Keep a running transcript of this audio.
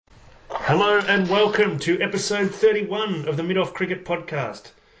Hello and welcome to episode 31 of the Mid-Off Cricket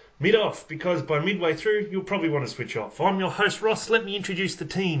Podcast. Mid-off, because by midway through, you'll probably want to switch off. I'm your host, Ross. Let me introduce the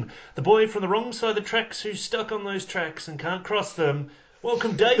team. The boy from the wrong side of the tracks who's stuck on those tracks and can't cross them.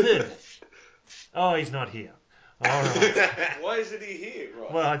 Welcome, David. Oh, he's not here. All right. Why isn't he here,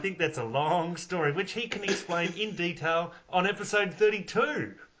 Ross? Well, I think that's a long story, which he can explain in detail on episode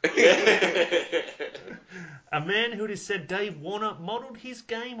 32. A man who has said Dave Warner modelled his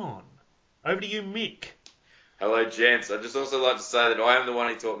game on. Over to you, Mick. Hello, gents. I'd just also like to say that I am the one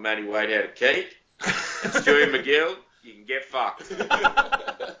who taught Matty Wade how to keep. And Stewie McGill, you can get fucked.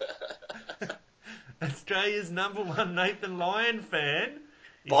 Australia's number one Nathan Lyon fan.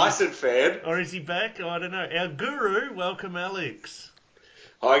 Bison fan. Or is he back? I don't know. Our guru, welcome Alex.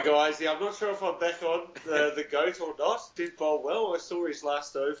 Hi, guys. Yeah, I'm not sure if I'm back on the GOAT or not. Did bowl well. I saw his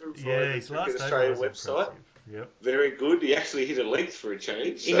last over via the Cricket Australia website. Impressive. Yep. Very good. He actually hit a length for a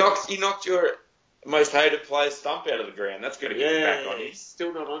change. He knocked your most hated player's stump out of the ground. That's got to get back on him. He's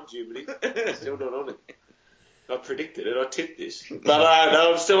still not on Jiminy. Still not on it. I predicted it. I tipped this. But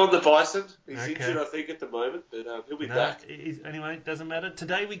no, I'm still on the Bison. He's injured, I think, at the moment. But he'll be back. Anyway, it doesn't matter.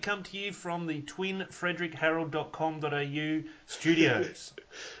 Today we come to you from the twin frederickharold.com.au studios.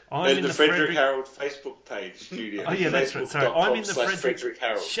 I'm in the Frederick Harold Facebook page studio. Oh, yeah, that's right. Sorry, I'm in the Frederick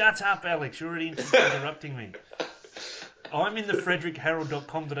Harold. Shut up, Alex. You're already interrupting me. I'm in the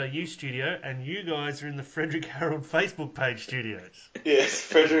frederickharold.com.au studio, and you guys are in the Frederick Harold Facebook page studios. Yes,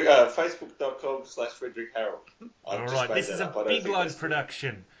 Facebook.com/Frederick Harold. All right, this is a big lug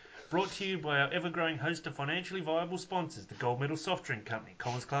production. Brought to you by our ever-growing host of financially viable sponsors, the Gold Medal Soft Drink Company,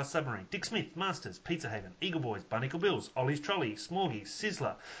 Commerce Class Submarine, Dick Smith, Masters, Pizza Haven, Eagle Boys, Barnacle Bills, Ollie's Trolley, Smorgies,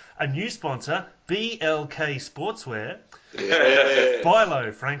 Sizzler. A new sponsor, BLK Sportswear,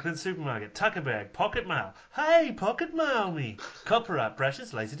 Bilo, Franklin Supermarket, Tucker Bag, Pocket Mail. Hey, Pocket Mail me! Copper Art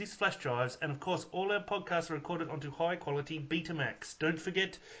brushes, Laserdisc flash drives, and of course all our podcasts are recorded onto high-quality Betamax. Don't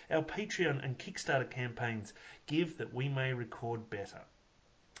forget our Patreon and Kickstarter campaigns. Give that we may record better.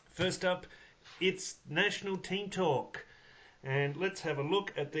 First up, it's National Team Talk. And let's have a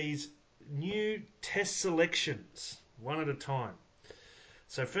look at these new test selections, one at a time.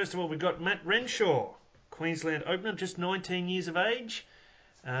 So first of all, we've got Matt Renshaw, Queensland opener, just 19 years of age.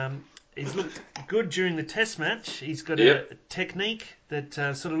 He's looked good during the test match. He's got a technique that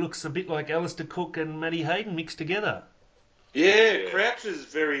sort of looks a bit like Alistair Cook and Matty Hayden mixed together. Yeah, crouch is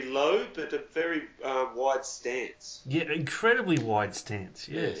very low, but a very wide stance. Yeah, incredibly wide stance,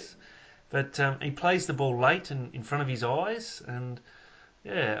 yes. Yeah. But he plays the ball late and in front of his eyes, and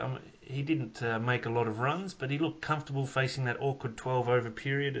he didn't make a lot of runs, but he looked comfortable facing that awkward 12-over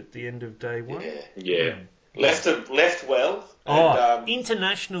period at the end of day one. Yeah. Left well. And,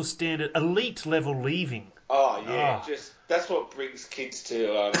 international standard, elite level leaving. Just that's what brings kids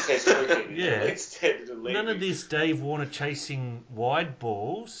to test cricket. Yeah. None of this Dave Warner chasing wide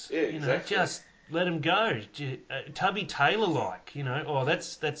balls. Yeah, exactly. Just let him go. Tubby Taylor-like,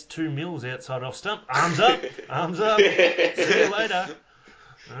 that's 2 mils outside off stump. Arms up, arms up. See you later.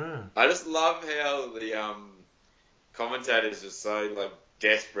 I just love how the commentators are so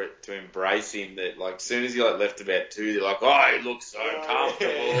desperate to embrace him that as soon as he left about 2, they're like, oh, he looks so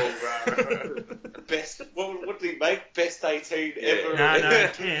comfortable, bro. Best. What did he make? Best 18 ever. No,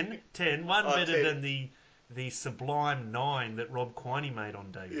 10. One better 10. Than the sublime 9 that Rob Quiney made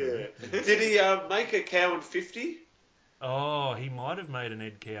on debut. Yeah. Did he make a Cowan 50? Oh, he might have made an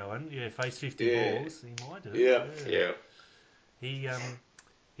Ed Cowan. Yeah, face 50 balls. He might have. Yeah.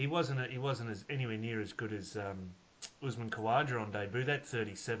 He wasn't as anywhere near as good as Usman Khawaja on debut. That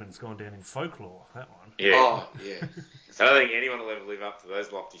 37's gone down in folklore, that one. Yeah. Oh, yeah. So I don't think anyone will ever live up to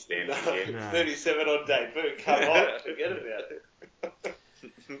those lofty standards again. No. 37 on debut. Come on, forget about it.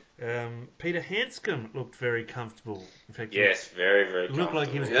 Peter Handscomb looked very comfortable. In fact, yes, very, very comfortable. Looked like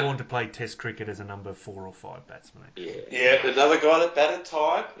he was born to play Test cricket as a number 4 or 5 batsman. Yeah, another guy that batted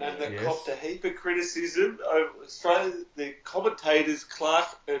time and that copped a heap of criticism. Australia, the commentators, Clark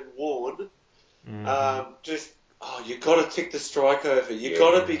and Warren, you got to tick the strike over. You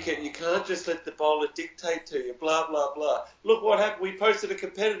can't just let the bowler dictate to you. Blah blah blah. Look what happened. We posted a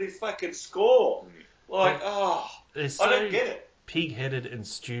competitive fucking score. I don't get it. Pig-headed and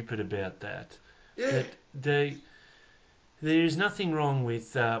stupid about that. Yeah. There's nothing wrong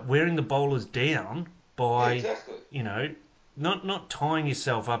with wearing the bowlers down by not tying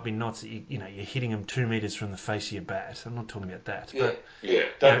yourself up in knots that you're hitting them 2 metres from the face of your bat. I'm not talking about that. Don't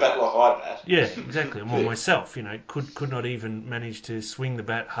bat like I bat. Yeah, exactly. Well, myself, could not even manage to swing the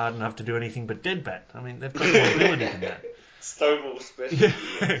bat hard enough to do anything but dead bat. I mean, they've got more ability than that. Stonewall special.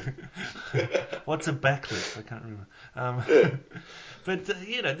 What's a backlist? I can't remember. But,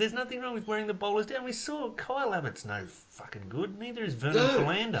 there's nothing wrong with wearing the bowlers down. We saw Kyle Abbott's no fucking good. Neither is Vernon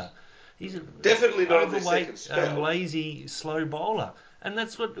Philander. He's definitely not overweight, lazy, slow bowler. And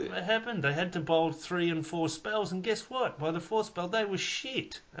that's what happened. They had to bowl 3 and 4 spells, and guess what? By the 4th spell, they were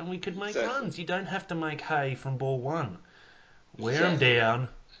shit, and we could make runs. You don't have to make hay from ball 1. Wear them down.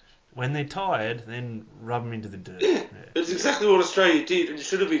 When they're tired, then rub them into the dirt. Yeah. It's exactly what Australia did and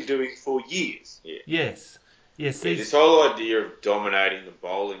should have been doing for years. Yeah. Yes. This whole idea of dominating the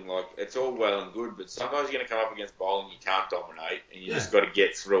bowling, it's all well and good, but sometimes you're going to come up against bowling you can't dominate, and you just got to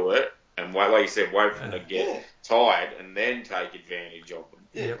get through it. And wait for them to get tired and then take advantage of them.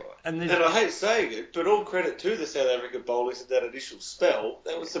 Yeah. And I hate saying it, but all credit to the South African bowlers in that initial spell.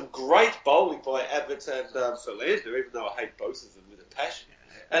 There was some great bowling by Abbott and Philander, even though I hate both of them with a passion.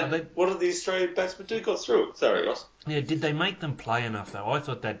 And what did the Australian batsmen do? Got through it. Sorry, Ross. Yeah, did they make them play enough, though? I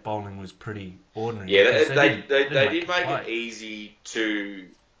thought that bowling was pretty ordinary. Yeah, they did make it easy to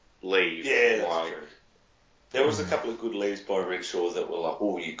leave. Yeah, that's true. There was a couple of good leaves by Renshaw that were like,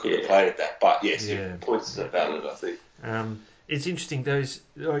 oh, you could have played at that. But yes, your points are valid, I think. It's interesting, those,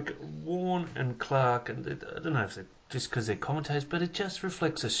 like Warne and Clark, and I don't know if they're just because they're commentators, but it just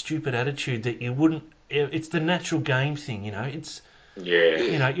reflects a stupid attitude that you wouldn't, it's the natural game thing, it's,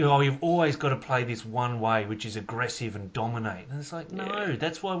 you've always got to play this one way, which is aggressive and dominate. And it's like, no,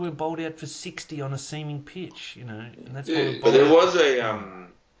 that's why we're bowled out for 60 on a seaming pitch, and that's why we're bowled But there was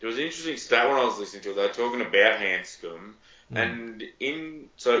there was an interesting stat when I was listening to it. They were talking about Hanscom, and in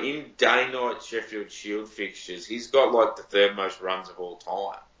day-night Sheffield Shield fixtures, he's got the 3rd most runs of all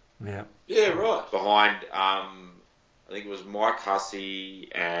time. Yeah. Yeah, right. Behind, I think it was Mike Hussey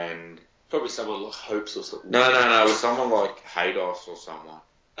and... Probably someone like Hopes or something. No, it was someone like Haydos or someone.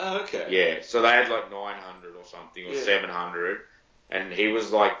 Oh, okay. Yeah, so they had 900 or something, or 700, and he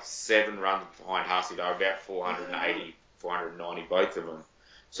was 7 runs behind Hussey. They were about 480, 490, both of them.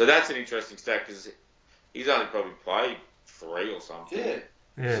 So that's an interesting stat because he's only probably played 3 or something.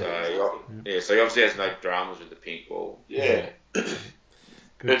 Yeah. So he obviously has no dramas with the pink ball. Yeah.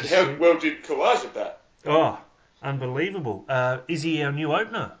 And how well did Khawaja bat? Oh, unbelievable. Is he our new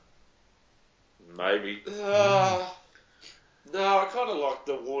opener? Maybe. No, I kind of like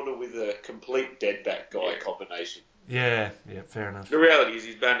the Warner with a complete dead bat guy combination. Yeah, fair enough. The reality is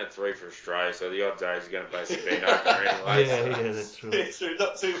he's batting at 3 for Australia, so the odds are he's going to basically be an opener anyway. Yeah, that's true. It's true,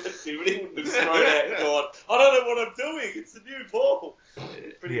 not too much, but he wouldn't have thrown out and gone, I don't know what I'm doing, it's a new ball.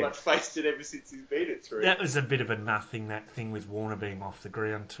 Pretty much faced it ever since he's been at 3. That was a bit of a nothing, that thing with Warner being off the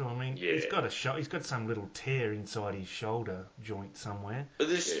ground too. I mean, he's got a shot. He's got some little tear inside his shoulder joint somewhere. But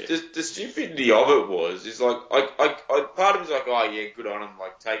the stupidity of it is part of me's like, oh yeah, good on him.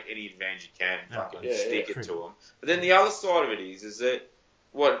 Take any advantage you can, stick it to him. But then the other side of it is that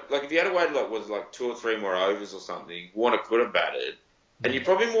if you had to wait 2 or 3 more overs or something, Warner could have batted, and you're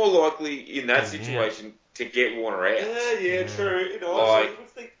probably more likely in that situation to get Warner out. Yeah, true.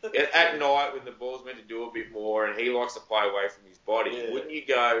 At night when the ball's meant to do a bit more and he likes to play away from his body, wouldn't you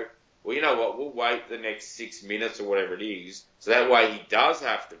go, well, you know what, we'll wait the next 6 minutes or whatever it is, so that way he does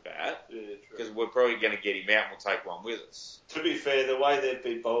have to bat, because we're probably going to get him out and we'll take one with us. To be fair, the way they've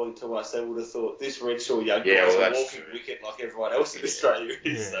been bowling to us, they would have thought this Renshaw young guy is a walking wicket like everyone else in Australia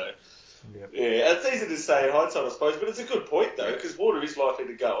is. So. It's easy to say in hindsight, I suppose, but it's a good point, though, because Warner is likely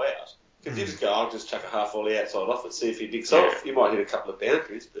to go out. Because you just go, I'll just chuck a half volley outside off and see if he nicks off. You might hit a couple of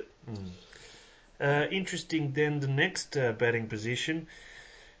boundaries, but... Interesting, then, the next batting position...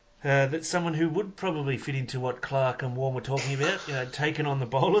 that's someone who would probably fit into what Clark and Warren were talking about, taking on the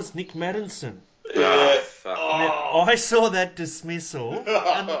bowlers, Nick Maddinson. Now, I saw that dismissal,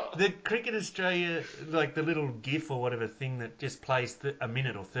 and the Cricket Australia, the little GIF or whatever thing that just plays a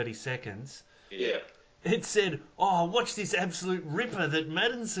minute or 30 seconds, it said, watch this absolute ripper that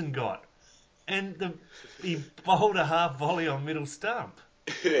Maddinson got. And he bowled a half volley on middle stump.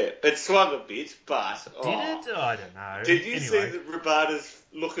 It swung a bit, but... Did it? I don't know. Did you see the Rabada's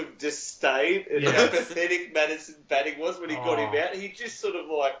look of disdain and how pathetic Maddinson batting was when he got him out? He just sort of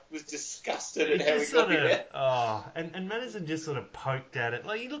was disgusted at how he got him out. And Maddinson just sort of poked at it.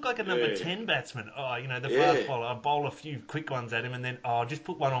 He looked like a number 10 batsman. The fast bowler. I bowl a few quick ones at him and then, just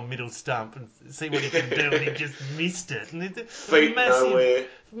put one on middle stump and see what he can do, and he just missed it. And feet nowhere.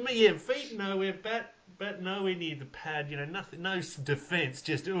 Yeah, feet nowhere, bat nowhere near the pad, nothing, no defence,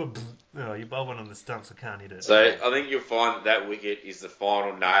 just, you bowl one on the stumps, I can't hit it. So I think you'll find that wicket is the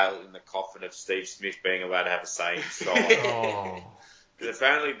final nail in the coffin of Steve Smith being allowed to have a say in side. Because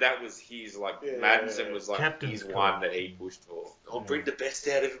apparently that was his, Maddinson was his one that he pushed for. I'll bring the best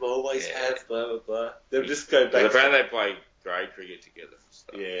out of him, always have, blah, blah, blah. They'll just go back. Apparently they play grade cricket together.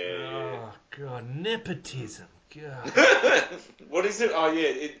 So. Yeah. Oh, God. Nepotism. God. What is it? Oh,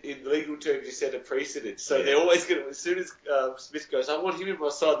 yeah. In legal terms, you said a precedent. So they're always going to, as soon as Smith goes, I want him in my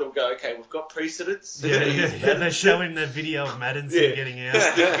side, they'll go, okay, we've got precedents. Yeah. They're showing the video of Madison getting out.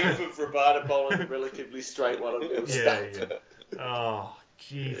 Of Rabada bowling a relatively straight one on Bill Stump. Oh,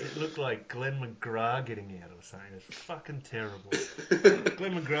 jeez. It looked like Glenn McGrath getting out or something. It's fucking terrible.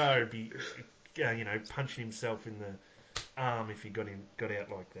 Glenn McGrath would be, punching himself in the arm if he got out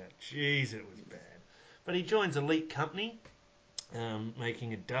like that. Jeez, it was bad. But he joins elite company,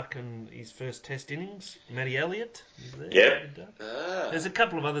 making a duck in his first Test innings. Matty Elliott is there. Yep. There's a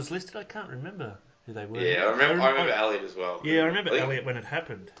couple of others listed. I can't remember who they were. Yeah, I remember Elliott as well. Yeah, I remember Elliott when it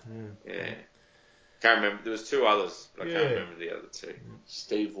happened. Yeah. Can't remember. There was two others, but I can't remember the other two.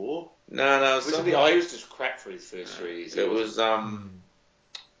 Steve Waugh? No. He was just crap for his first 3 years. It was, I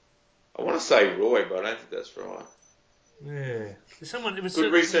want to say Roy, but I don't think that's right. Yeah. It was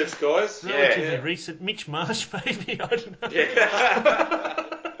good research, guys. Relatively recent. Mitch Marsh, maybe. I don't know. Yeah.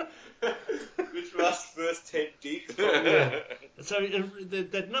 Mitch Marsh first 10 digs. So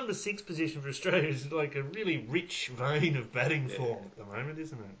that number 6 position for Australia is like a really rich vein of batting form at the moment,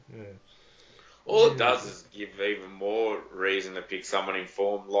 isn't it? Yeah. All it does is give even more reason to pick someone in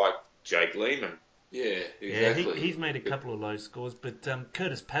form like Jake Lehman. Yeah, exactly. Yeah, he's made a couple of low scores, but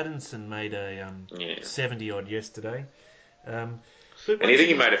Curtis Pattinson made a 70-odd yesterday. And I think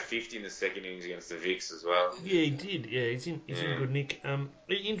he made a 50 in the second innings against the Vicks as well. Yeah, he did. Yeah, he's in good nick.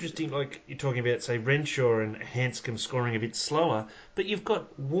 Interesting, like you're talking about, say, Renshaw and Hanscom scoring a bit slower, but you've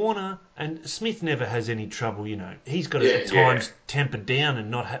got Warner and Smith never has any trouble, He's got to at times temper down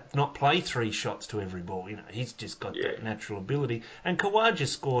and not play 3 shots to every ball, He's just got that natural ability. And Khawaja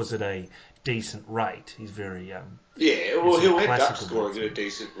scores at a decent rate. He's very... he'll end up scoring at a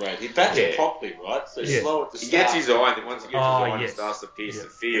decent rate. He bats properly, right? So slow at the start. He gets his eye, and once he gets his eye and starts to pierce the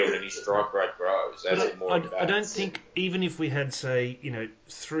field and his strike rate grows. I don't think, even if we had, say,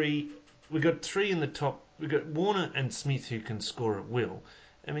 3... We've got 3 in the top... We've got Warner and Smith who can score at will.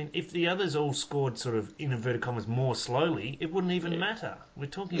 I mean, if the others all scored sort of, in inverted commas, more slowly, it wouldn't even matter. We're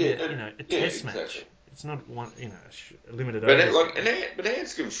talking about, a test match. It's not one, a limited over. But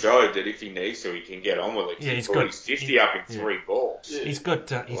Hanscom showed that if he needs to, he can get on with it. Yeah, he's got 50 up in 3 balls. Yeah. He's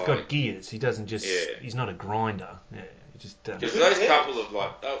got gears. He doesn't just. He's not a grinder. Yeah, he just. Because those couple of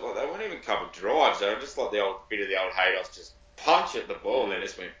they weren't even a couple of drives. They were just like the old Haydos just punch at the ball and then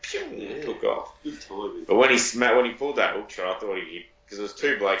just went pew and took off. But when he pulled that hook shot, I thought he hit. Because there was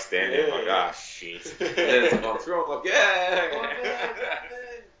 2 blokes standing there, I'm like, shit. And then it's gone through, I'm like,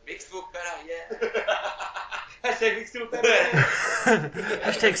 mixed look better, Hashtag mixed look better.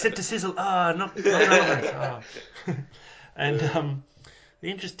 Hashtag set to sizzle. Not relevant. And the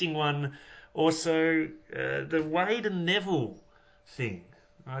interesting one, also, the Wade and Neville thing.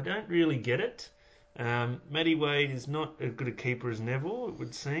 I don't really get it. Matty Wade is not as good a keeper as Neville, it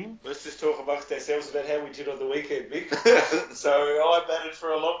would seem. Let's just talk amongst ourselves about how we did on the weekend, Mick. So I batted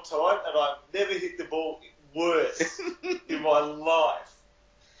for a long time, and I've never hit the ball worse in my life.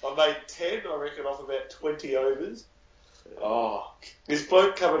 I made 10, I reckon, off about 20 overs. This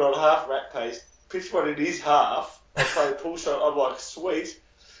bloke coming on half rat pace, pitched one in his half. I played a pull shot. I'm like, sweet.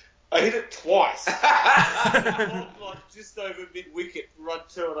 I hit it twice. Like just over mid-wicket, run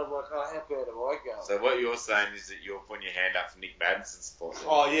 2, and I'm like, how bad am I going? So what you're saying is that you're putting your hand up for Nick Maddison's spot.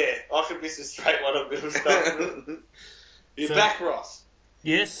 Oh, yeah. I could miss a straight one on middle stuff. You're back, Ross.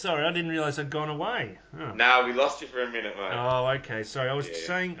 Yes, sorry, I didn't realise I'd gone away. Oh. No, we lost you for a minute, mate. Oh, okay. Sorry, I was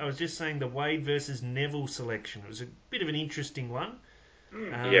just saying the Wade versus Neville selection. It was a bit of an interesting one.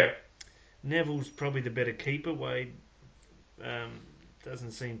 Neville's probably the better keeper. Wade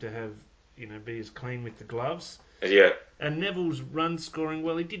doesn't seem to have, be as clean with the gloves. Yeah. And Neville's run scoring,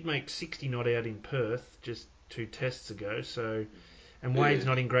 well, he did make 60 not out in Perth just 2 tests ago, so... And Wade's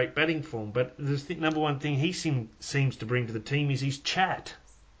not in great batting form, but the number one thing he seems to bring to the team is his chat.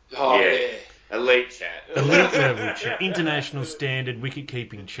 Oh, yeah. Elite chat. Elite level chat. International standard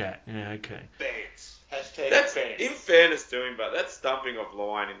wicket-keeping chat. Yeah, okay. Fans. That's, fans. in fairness to him, but that stumping of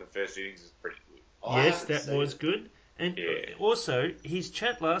Lyon in the first innings is pretty good. Yes, that was good. And also, his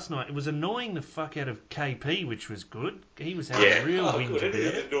chat last night, it was annoying the fuck out of KP, which was good. He was having a real whinge about it.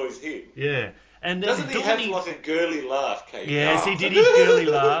 It annoys him. Yeah. And doesn't he have like a girly laugh, KP? Yes, he did his girly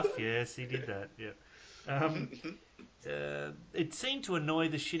laugh. Yes, he did that, yeah. It seemed to annoy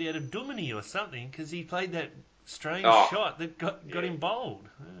the shit out of Duminy or something, because he played that strange shot that got him bowled.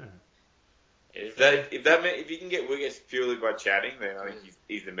 Yeah. If you can get wickets purely by chatting, then I think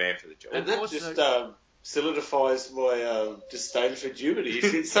he's the man for the job. And that's just solidifies my disdain for Jubity.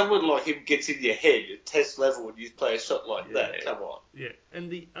 If someone like him gets in your head at test level and you play a shot like that, come on. Yeah,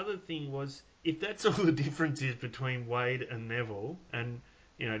 and the other thing was, if that's all the difference is between Wade and Neville, and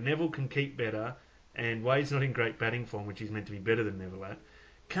Neville can keep better, and Wade's not in great batting form, which he's meant to be better than Neville at.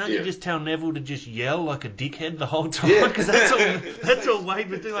 Can't you just tell Neville to just yell like a dickhead the whole time? Because that's all Wade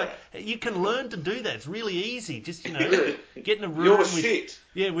would do. Like, you can learn to do that. It's really easy. Just, get in a room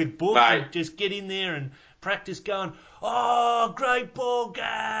with Book and just get in there and practice going, oh, great ball,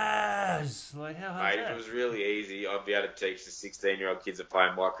 Gaz! Like, how hard is that? If it was really easy, I'd be able to teach the 16-year-old kids that play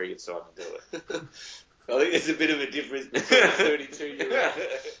my cricket side to do it. I think there's a bit of a difference between a 32-year-old.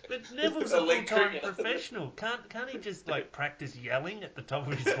 But Neville's a full-time professional. Can't he just practice yelling at the top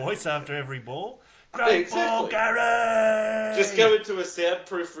of his voice after every ball? Great ball, Gary! Just go into a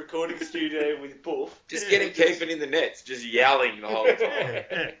soundproof recording studio with Buff. Just get him keeping in the nets, just yelling the whole time.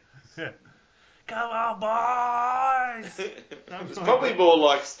 Come on, boys! It's probably more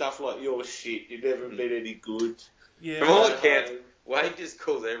like stuff like your shit. You've never been any good. Yeah. From all accounts, Wade just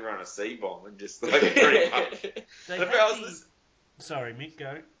calls everyone a C-bomb and just pretty much. Sorry, Mick,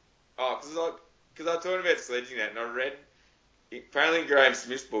 go. Oh, because I was talking about sledging that, and I read, apparently in Graham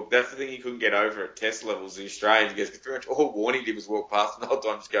Smith's book, that's the thing he couldn't get over at test levels, the Australians, because pretty much all Warning did was walk past and the whole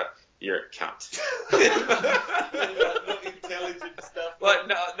time just go, you're a cunt. Not intelligent stuff.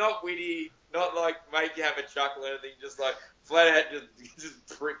 Not witty, not make you have a chuckle or anything, just flat out just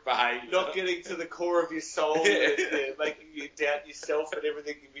prick behaviour. Not getting to the core of your soul, making you doubt yourself and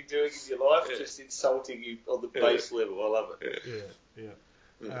everything you've been doing in your life, just insulting you on the base level. I love it. Yeah.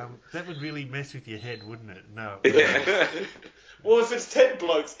 That would really mess with your head, wouldn't it? No. Well, if it's 10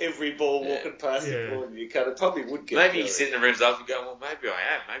 blokes every ball walking past you can't, it probably would get Maybe you sit in the rooms after going, well, maybe I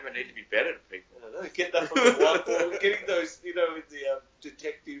am. Maybe I need to be better to people. I don't know, get that from the whiteboard. Getting those, in the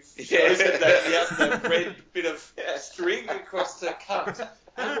detective shows that red bit of string across to cunt.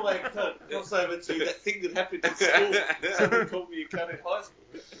 How do I cunt? Cross over to that thing that happened in school. Someone called me a cunt in high school.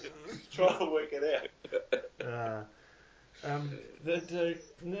 Try to work it out.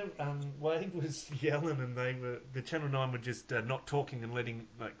 Wade was yelling, and the Channel 9 were just not talking and letting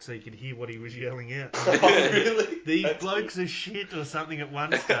so you could hear what he was yelling out. Oh, really? These blokes are shit or something at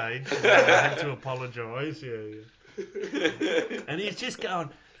one stage. I had to apologise. Yeah. And he's just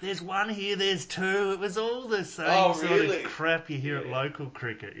going, there's one here, there's two. It was all the same sort of crap you hear at local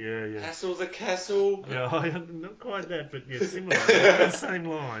cricket. Yeah. Hassle the castle. Yeah, not quite that, but similar. The same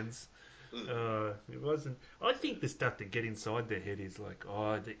lines. It wasn't. I think the stuff that get inside their head is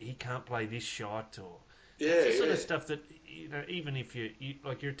he can't play this shot, or the sort of stuff that even if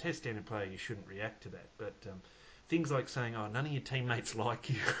you're a test standard player, you shouldn't react to that. But things like saying, "Oh, none of your teammates like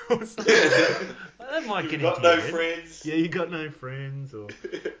you," or something that might get into your head. You got no friends. Yeah, you got no friends, or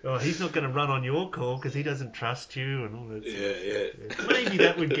he's not going to run on your call because he doesn't trust you, and all that. Stuff. Maybe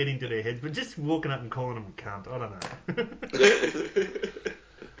that would get into their heads, but just walking up and calling them a cunt, I don't know.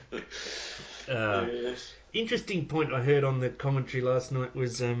 Interesting point I heard on the commentary last night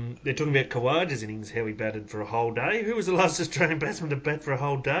was they're talking about Khawaja's innings, how he batted for a whole day. Who was the last Australian batsman to bat for a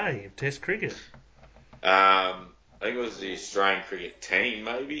whole day of Test cricket? I think it was the Australian cricket team,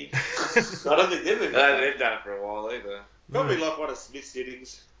 maybe. I don't think they've done it for a while either. Probably like one of Smith's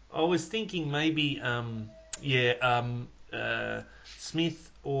innings. I was thinking maybe,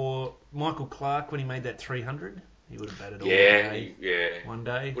 Smith or Michael Clarke when he made that 300. He would have batted all day. One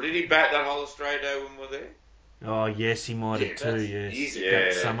day. Well, did he bat that whole Australia Day when we were there? Oh, yes, he might have too, yes.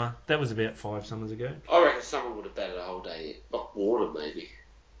 That summer. That was about 5 summers ago. I reckon someone would have batted a whole day. Not Warner, maybe.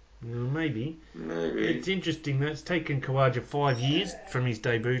 Maybe. It's interesting that it's taken Khawaja 5 years from his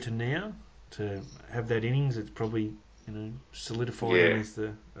debut to now to have that innings. It's probably, solidified him as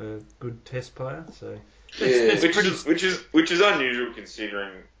the good test player. So which is unusual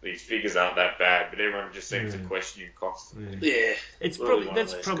considering these figures aren't that bad, but everyone just seems to question your costs. Yeah, it's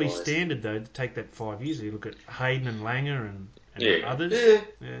probably standard though to take that 5 years. You look at Hayden and Langer and others.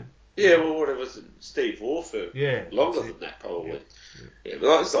 Yeah, well, what was it? Steve Waugh for longer than that, probably.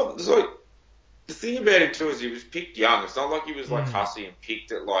 But it's like the thing about him too is he was picked young. It's not like he was Hussey and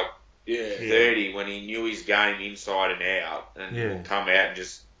picked at 30 when he knew his game inside and out, and would come out and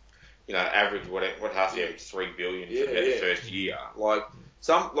just average what Hussey averaged 3 billion for the first year. When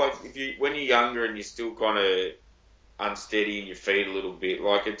you're younger and you're still kind of unsteady in your feet a little bit,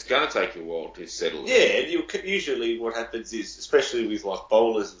 it's going to take you a while to settle. Yeah, and usually what happens is, especially with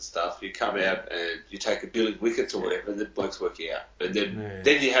bowlers and stuff, you come out and you take a billion wickets or whatever, and then blokes work you out, and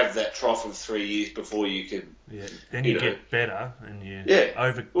then you have that trough of 3 years before you can. Yeah, then you get better and It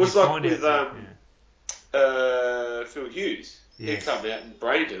was like with Phil Hughes. He come out and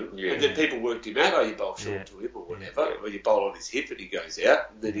brained him, and then people worked him out. Oh, you bowl short to him or whatever, or you bowl on his hip and he goes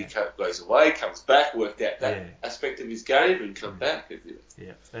out, and then he goes away, comes back, worked out that aspect of his game, and come back.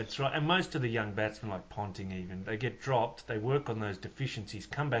 Yeah, that's right. And most of the young batsmen, like Ponting even, they get dropped, they work on those deficiencies,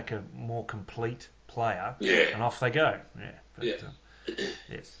 come back a more complete player, and off they go. Yes.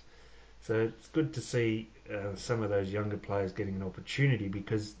 So it's good to see some of those younger players getting an opportunity,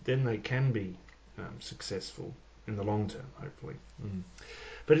 because then they can be successful in the long term, hopefully.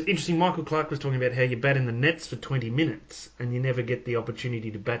 But it's interesting, Michael Clarke was talking about how you bat in the nets for 20 minutes and you never get the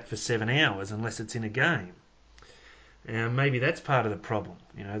opportunity to bat for 7 hours unless it's in a game. Maybe that's part of the problem.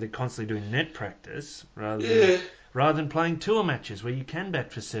 They're constantly doing net practice rather than playing tour matches where you can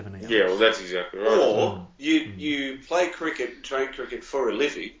bat for 7 hours. Yeah, well, that's exactly right. Or you play cricket, train cricket for a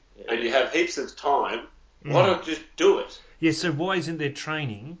living, and you have heaps of time. Why not just do it? Yeah, so why isn't there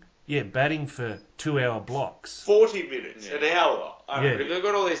training... batting for 2-hour blocks. 40 minutes, an hour. If they've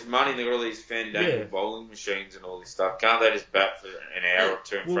got all this money, they've got all these fandangled bowling machines and all this stuff, can't they just bat for an hour or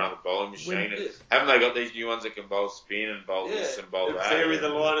two in front of the bowling machine? Haven't they got these new ones that can bowl spin and bowl this and bowl that? Vary the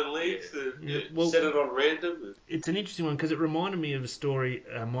line and length, set it on random. It's an interesting one because it reminded me of a story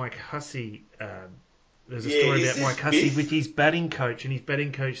Mike Hussey... There's a story about Mike Hussey with his batting coach, and his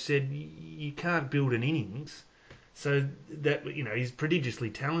batting coach said, you can't build an innings... So that he's prodigiously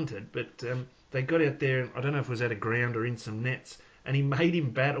talented, but they got out there. I don't know if it was at a ground or in some nets, and he made him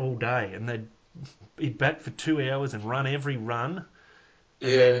bat all day, and he'd bat for 2 hours and run every run.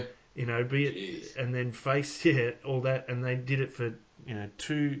 And then face all that, and they did it for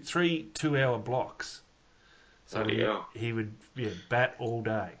 3 2-hour blocks. So he would bat all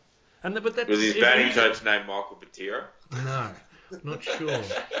day. But that was his batting coach named Michael Batira? No, not sure.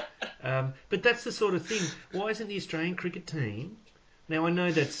 But that's the sort of thing. Why isn't the Australian cricket team... Now, I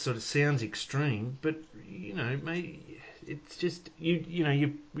know that sort of sounds extreme, but, maybe it's just,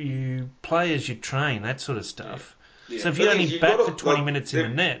 you play as you train, that sort of stuff. So if you only bat for 20 minutes in the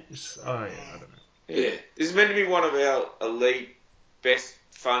net, I don't know. Yeah. This is meant to be one of our elite,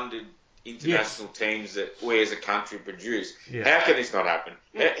 best-funded international teams that we as a country produce. Yeah. How can this not happen?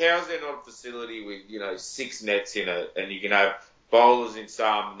 How is there not a facility with, 6 nets in it, and you can have... bowlers in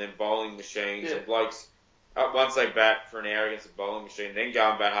some, and then bowling machines, and blokes, once they bat for an hour against the bowling machine, then go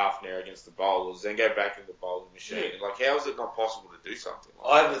and bat half an hour against the bowlers, then go back into the bowling machine. How is it not possible to do something like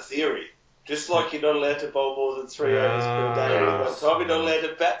that? I have a theory. Just like you're not allowed to bowl more than 3 overs per day at one time, you're not allowed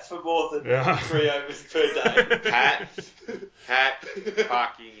to bat for more than 3 overs per day. Pat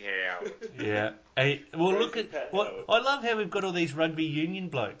fucking Howard. Yeah. Look at... I love how we've got all these rugby union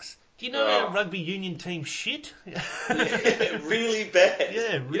blokes. Do you know our rugby union team shit? Really bad.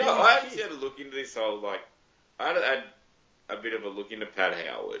 Yeah, really I actually had to look into this whole, I had a bit of a look into Pat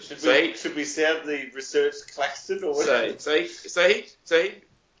Howard. Should we sound the research Claxton or whatever? So he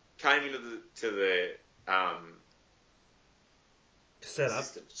came into the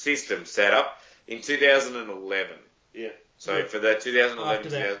system setup in 2011. Yeah. So for the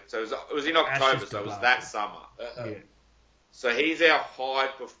 2011, so it was in October, so it was that summer. Yeah. So he's our high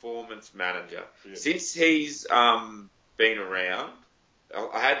performance manager. Yeah. Since he's been around,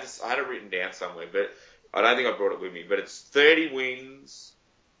 I had it written down somewhere, but I don't think I brought it with me. But it's 30 wins,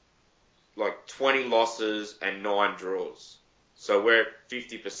 20 losses, and 9 draws. So we're at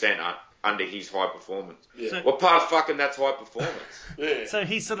 50% under his high performance. Yeah. So, what part of fucking that's high performance? Yeah. So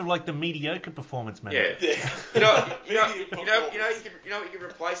he's sort of like the mediocre performance manager. Yeah. You know what you can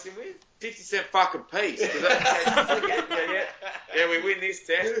replace him with? 50 cent fucking piece. We win this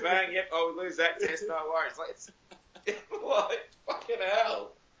test, bang. Yep. Oh, we lose that test. No worries. Fucking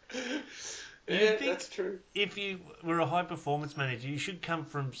hell. Yeah, that's true. If you were a high performance manager, you should come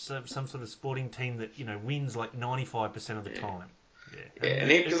from some sort of sporting team that wins 95% of the time. Yeah, and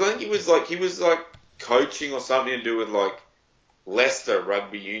because I think he was coaching or something to do with Leicester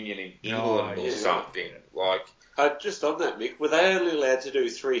Rugby Union in England or something. Just on that, Mick, were they only allowed to do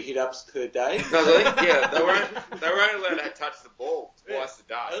 3 hit-ups per day? No, they were only allowed to touch the ball twice a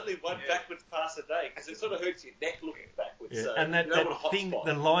day. Only one backwards pass a day, because it sort of hurts your neck looking backwards. Yeah. So and that thing,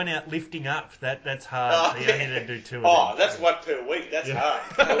 the line out lifting up, that's hard. You only need to do 2 of them. Oh, that's 1 per week. That's hard.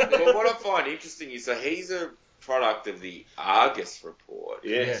 But what I find interesting is he's a product of the Argus report.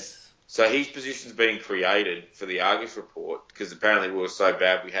 Yes. So his position's been created for the Argus report because apparently we were so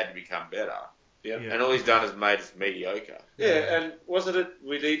bad we had to become better. Yeah. And all he's done is made us mediocre. Yeah, and wasn't it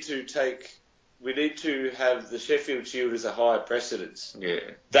we need to have the Sheffield Shield as a higher precedence. Yeah.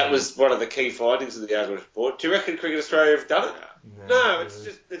 That was one of the key findings of the Argus report. Do you reckon Cricket Australia have done it? No,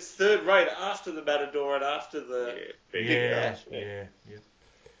 it's third rate after the Matador and after the Big Bash. Yeah.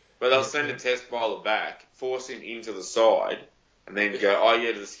 But they'll send a test bowler back, force him into the side, and then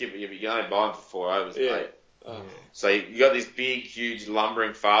go, to the skipper, but you only buy him for 4 overs, mate. Oh. Yeah. So you got this big, huge,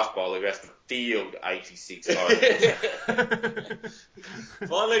 lumbering fast bowler who has to field 86 overs.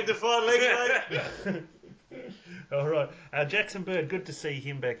 Fine leg to fine leg, mate. All right. Jackson Bird, good to see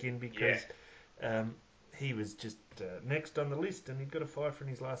him back in because he was just next on the list and he'd got a 5 for in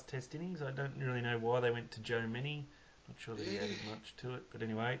his last test innings. I don't really know why they went to Joe Many. Not sure that he added much to it. But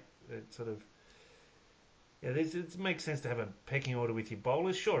anyway, it sort of... Yeah, it makes sense to have a pecking order with your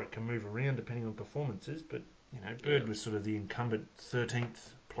bowlers. Sure, it can move around depending on performances, but, Bird was sort of the incumbent 13th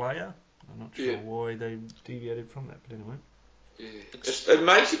player. I'm not sure why they deviated from that, but anyway. Yeah. It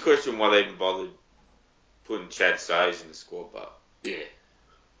makes you question why they even bothered putting Chad Sayers in the squad, but... Yeah.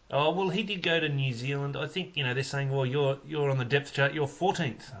 Oh, well, he did go to New Zealand. I think, they're saying, well, you're on the depth chart, you're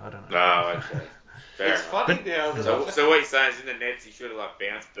 14th. I don't know. No, okay. Fair it's enough. Funny now. So what you're saying is in the nets, he should have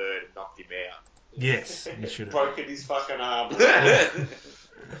bounced Bird and knocked him out. Yes, he should have. Broken his fucking arm.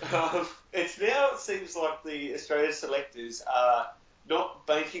 It seems like the Australian selectors are not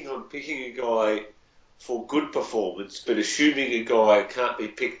banking on picking a guy for good performance, but assuming a guy can't be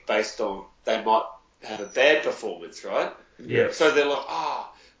picked based on they might have a bad performance, right? Yeah. So they're like,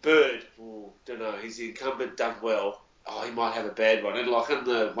 Bird, don't know, he's the incumbent, done well. Oh, he might have a bad one. And like in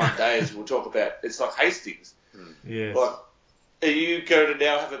the one day, as we'll talk about, it's like Hastings. Yes. Like, are you going to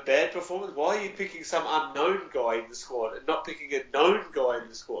now have a bad performance? Why are you picking some unknown guy in the squad and not picking a known guy in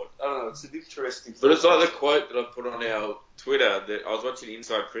the squad? I don't know. It's an interesting thing. But it's like the quote that I put on our Twitter that I was watching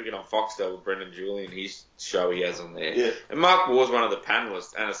Inside Cricket on Foxtel with Brendan Julian, his show he has on there. Yeah. And Mark Waugh's one of the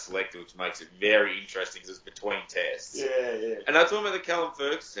panellists and a selector, which makes it very interesting because it's between tests. Yeah. And I told him about the Callum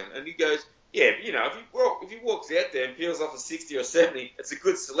Ferguson, and he goes, yeah, but if he walks out there and peels off a 60 or 70, it's a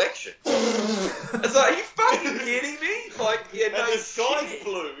good selection. It's like, are you fucking kidding me? Like, no, the sky's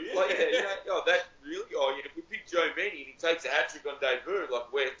blue. Yeah. Like, that really? If we pick Joe Many and he takes a hat-trick on Dave Bird,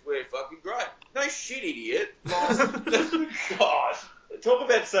 like, we're fucking great. No shit, idiot. God. Talk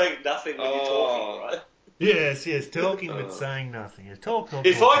about saying nothing when you're talking, right? Yes, talking but saying nothing. Talk.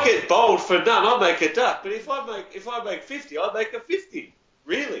 If I get bowled for none, I'll make a duck. But if I make 50, I'll make a 50.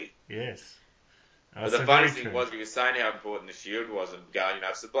 Really? Yes. But the funny thing was, he was saying how important the shield was and going,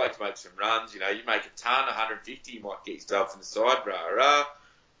 if some blokes make some runs, you make a ton, 150, you might get yourself in the side, rah.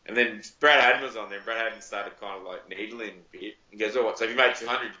 And then Brad Haddon was on there, and Brad Haddon started kind of like needling a bit. He goes, so if you make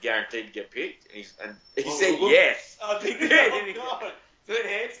 200, you're guaranteed to get picked? And he said yes. Oh, did he? God. So then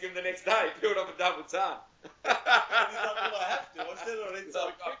Hanscom the next day peeled off a double ton. And he's like, well, I have to. I said it on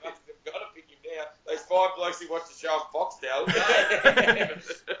Inside Cricket. I've got to pick him now. Those 5 blokes who watch the show on Foxtel.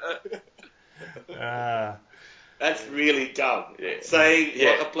 That's really dumb. Yeah. Saying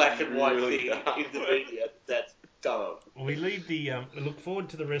like a black and white really thing dumb. In the media, that's dumb. We leave look forward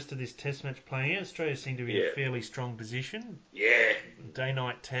to the rest of this test match playing out. Australia seem to be in a fairly strong position. Yeah.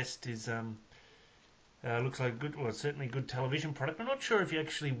 Day-night test is looks like certainly a good television product. I'm not sure if you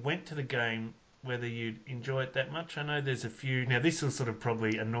actually went to the game, whether you'd enjoy it that much. I know there's a few... Now, this will sort of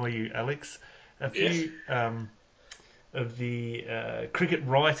probably annoy you, Alex. A few of the cricket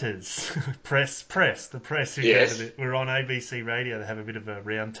writers, the press who go to we're on ABC Radio. They have a bit of a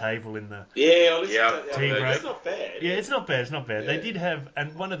round table in the tea break. It's not bad. Yeah, it's not bad. Yeah. They did have...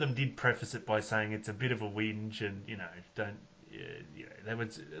 And one of them did preface it by saying it's a bit of a whinge and, they were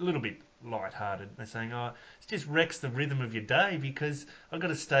a little bit light-hearted. They're saying, it just wrecks the rhythm of your day because I've got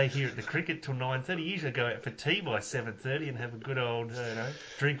to stay here at the cricket till 9:30. Usually I go out for tea by 7:30 and have a good old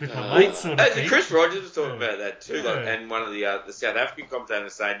drink with my mates sort of thing. Chris Rogers was talking about that too, and one of the South African commentators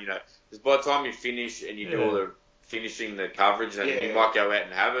was saying, because by the time you finish and you do all the finishing the coverage, and you might go out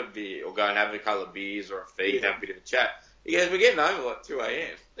and have a beer or go and have a couple of beers or a feed and have a bit of a chat. He goes, we're getting home at like 2 a.m.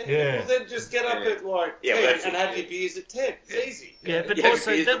 Yeah. Well, then just get up at like 10 and have your beers at 10. It's easy. Yeah, but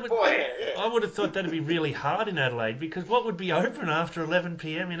also I would have thought that'd be really hard in Adelaide because what would be open after 11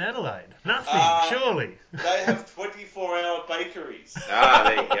 p.m. in Adelaide? Nothing, surely. They have 24-hour bakeries.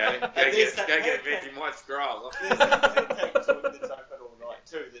 There you go. Go get a Vegemite scroll. There's a pancake joint that's open all night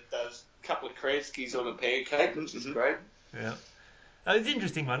too that does a couple of Kranskis on a pancake, which is great. Yeah. It's an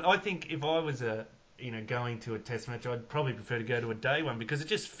interesting one. I think if I was going to a test match, I'd probably prefer to go to a day one because it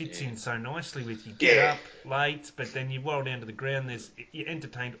just fits in so nicely with you get up late, but then you roll down to the ground. You're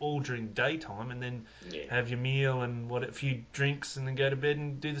entertained all during the daytime, and then have your meal and a few drinks, and then go to bed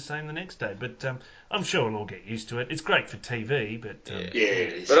and do the same the next day. But I'm sure we'll all get used to it. It's great for TV, but But I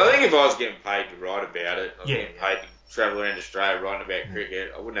think if I was getting paid to write about it, getting paid to travel around Australia writing about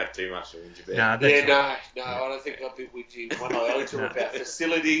cricket, I wouldn't have too much to whinge about. I don't think I'd be whinging one iota about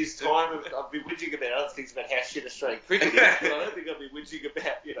facilities, time. I'd be whinging about other things about how shit Australian cricket is. But I don't think I'd be whinging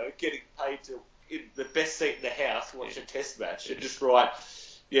about, getting paid to in the best seat in the house, watch a test match, and just write,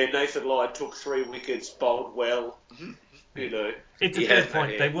 Nathan Lyon took 3 wickets, bowled well. It's a good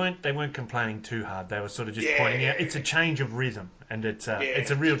point. They weren't complaining too hard. They were sort of just pointing out it's a change of rhythm, and it's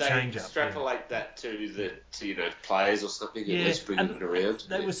a real change up. Extrapolate that to players or something. At least bring it around.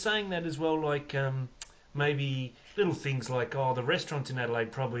 They were saying that as well, like maybe little things like the restaurants in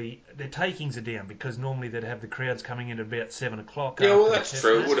Adelaide probably their takings are down because normally they'd have the crowds coming in at about 7 o'clock. Yeah, well that's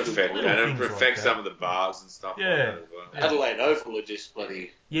true. It would affect that. It would affect some of the bars and stuff. Yeah. Like that as well. Adelaide Oval are just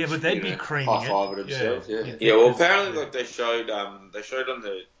bloody. Yeah, but they'd be creaming high-fiving themselves. Yeah. Well, apparently, like they showed on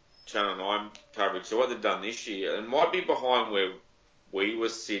the Channel 9 coverage. So what they've done this year, it might be behind where we were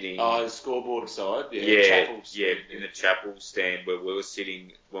sitting. Oh, the scoreboard side. Chapels. Yeah, in the chapel stand where we were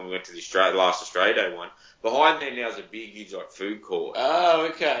sitting when we went to the last Australia Day one. Behind there now is a big, huge food court. Oh,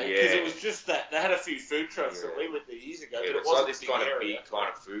 okay. Because it was just that they had a few food trucks that we went there years ago. Yeah, but it wasn't like this kind of big kind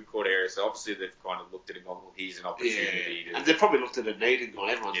of food court area. So obviously they've kind of looked at it and gone, well, here's an opportunity. And they probably looked at a need and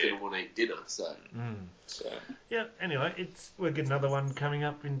gone, everyone's going to want to eat dinner. So. Yeah. Anyway, we've got another one coming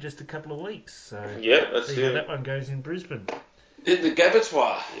up in just a couple of weeks. So let's see how that one goes in Brisbane. In the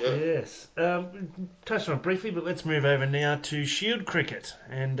Gabatoir. Yes. Touched on it briefly, but let's move over now to Shield cricket.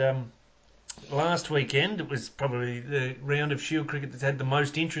 And last weekend, it was probably the round of Shield cricket that's had the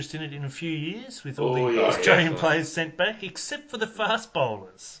most interest in it in a few years, with all the Australian players sent back, except for the fast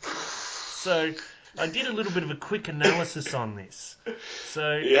bowlers. So I did a little bit of a quick analysis on this.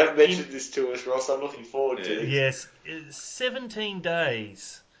 So you haven't mentioned this to us, Ross. I'm looking forward to it. Yes. 17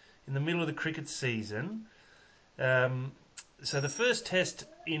 days in the middle of the cricket season. So the first test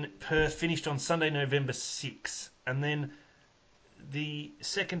in Perth finished on Sunday, November 6, and then the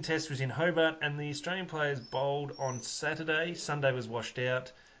second test was in Hobart, and the Australian players bowled on Saturday. Sunday was washed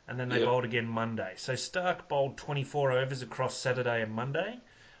out, and then they bowled again Monday. So Stark bowled 24 overs across Saturday and Monday.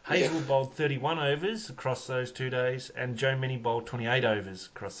 Hazel bowled 31 overs across those 2 days, and Joe Many bowled 28 overs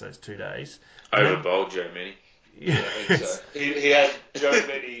across those 2 days. Over-bowled Joe Many. Yeah, I think so. He had Joe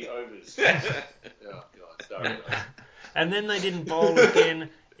Many overs. Oh, God, sorry. And then they didn't bowl again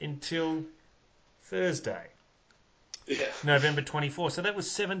until Thursday, November 24. So that was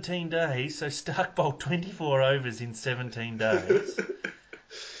 17 days. So Stark bowled 24 overs in 17 days.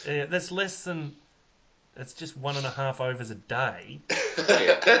 That's less than... That's just 1.5 overs a day.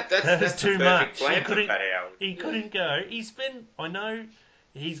 That's too much. He couldn't go. I know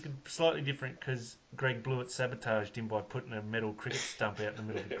he's slightly different because Greg Blewett sabotaged him by putting a metal cricket stump out in the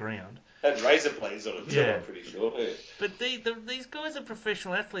middle of the ground. Had razor blades on it too, I'm pretty sure. Yeah. But these guys are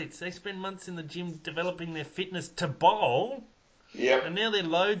professional athletes. They spend months in the gym developing their fitness to bowl. Yep. And now their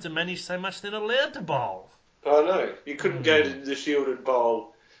loads are managed so much they're not allowed to bowl. I know. You couldn't go to the Shield and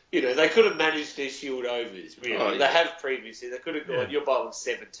bowl. They could have managed their Shield overs, really. They have previously. They could have gone, you're bowling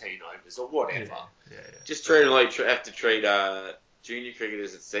 17 overs or whatever. Yeah. Just treat them like have to treat junior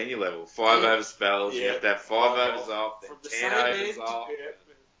cricketers at senior level. 5 over spells. You have to have 5 overs off, then 10 overs off.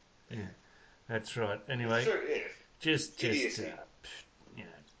 Yeah, that's right. Anyway, just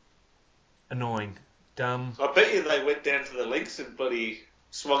annoying, dumb. I bet you they went down to the links and bloody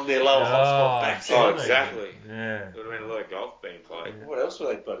swung their lower hotspot back. Oh, exactly. Yeah. Would have been a lot of golf being played. What else were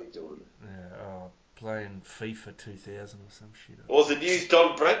they bloody doing? Yeah. Playing FIFA 2000 or some shit. Or the new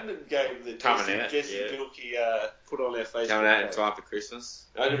Don Bradman game that Jesse yeah. Bilkey put on our Facebook. Coming out in time for Christmas.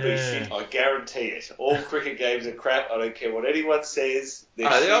 That'll be shit, I guarantee it. All cricket games are crap. I don't care what anyone says. They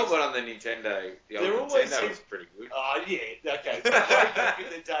all got on the Nintendo. The old Nintendo was pretty good. Oh, yeah, okay. But back in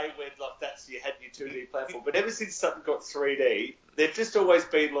the day when you had your 2D platform. But ever since something got 3D, they've just always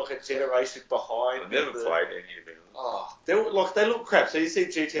been like a generation behind. I've never played any of them. Oh, they look crap. So you see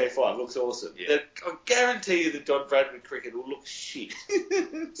GTA 5 looks awesome. Yeah. I guarantee you the Don Bradman cricket will look shit.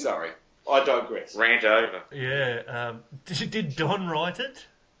 Sorry, I digress. Rant over. Yeah. Did Don write it?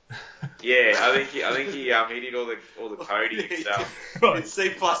 Yeah, I think he did all the coding and stuff. Right. It's C++,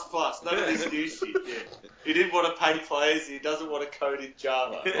 none of this new shit. Yeah. He didn't want to pay players. He doesn't want to code in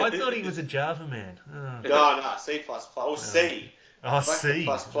Java. I thought he was a Java man. Oh. No, C++. Or C. Oh, C.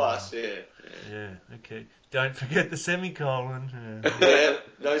 Yeah. Okay. Don't forget the semicolon. Yeah,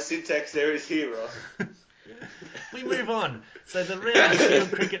 no syntax errors here, right? We move on. So the round of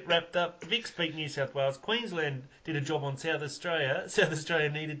Shield cricket wrapped up. Vics beat New South Wales. Queensland did a job on South Australia. South Australia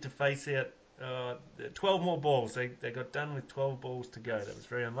needed to face out 12 more balls. They got done with 12 balls to go. That was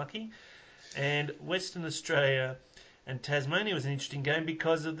very unlucky. And Western Australia and Tasmania was an interesting game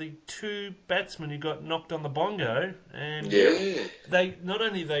because of the 2 batsmen who got knocked on the bongo. And they not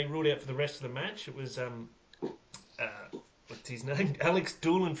only they ruled out for the rest of the match, it was what's his name? Alex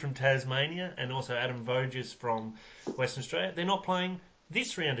Doolan from Tasmania and also Adam Voges from Western Australia. They're not playing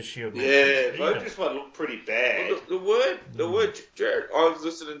this round of Shield matches. Yeah, both this one looked pretty bad. Well, the word, Jared, I was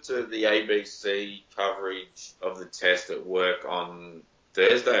listening to the ABC coverage of the test at work on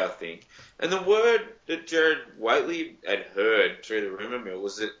Thursday, I think, and the word that Jared Waitley had heard through the rumour mill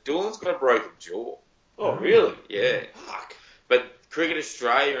was that Doolan's got a broken jaw. Oh, really? Yeah. Fuck. But Cricket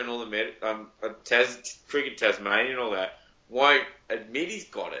Australia and all the Cricket Tasmania and all that won't admit he's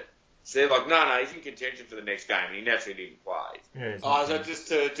got it. So they're like, no, he's in contention for the next game, and he naturally didn't play. Yeah, so just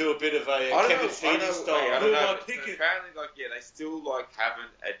to do a bit of a Kevin Sheedy style. I don't know. Apparently, they still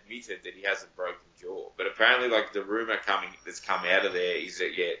haven't admitted that he has a broken jaw. But apparently, the rumor that's come out of there is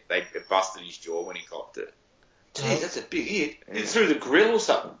that they busted his jaw when he copped it. Gee, that's a big hit. It's through the grill or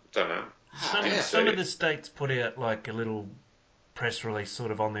something. Don't know. Some of the states put out a little press release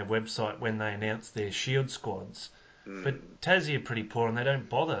sort of on their website when they announced their Shield squads. But Tassie are pretty poor and they don't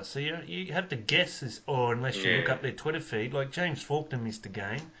bother. So you have to guess unless you look up their Twitter feed. Like James Faulkner missed a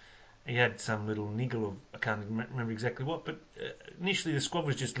game. He had some little niggle of, I can't remember exactly what, but initially the squad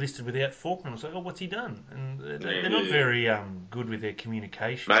was just listed without Faulkner. I was like, what's he done? And they're not very good with their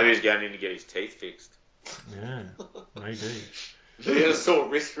communication. Maybe he's going in to get his teeth fixed. Yeah, maybe. He had a sore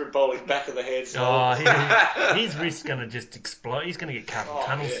wrist for bowling back of the head. So. His wrist's going to just explode. He's going to get carpal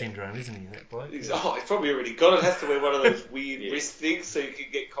tunnel syndrome, isn't he, that bloke? He's probably already got it. Has to wear one of those weird wrist things so you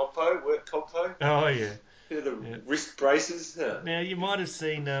can get work compo. Oh, yeah. Wrist braces. Now, you might have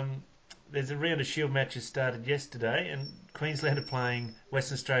seen there's a round of Shield matches started yesterday, and Queensland are playing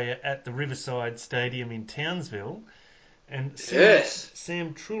Western Australia at the Riverside Stadium in Townsville. And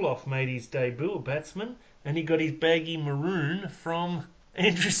Sam Truloff made his debut, a batsman, and he got his baggy maroon from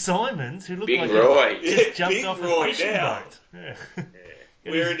Andrew Simons, who looked Big like Roy. he just jumped off a fishing boat. Yeah.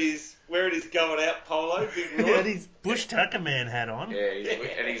 Wearing his going out polo, Big Roy. He had his Bush Tucker man hat on. Yeah,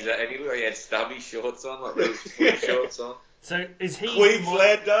 and he looked like he had stubby shorts on, really sweet shorts on. So is he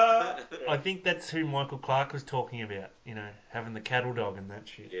Queenslander? I think that's who Michael Clark was talking about. Having the cattle dog and that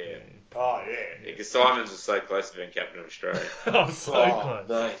shit. Yeah. Oh yeah. Because Simons was so close to being captain of Australia. Close.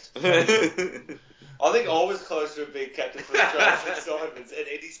 Mate. I think I was closer to being captain for Australia than Simons at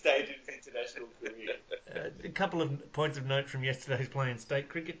any stage in his international career. A couple of points of note from yesterday's play in state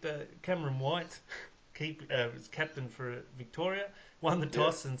cricket. Cameron White, was captain for Victoria, won the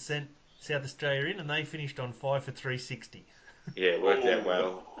toss and sent South Australia in, and they finished on 5 for 360. Yeah, it worked out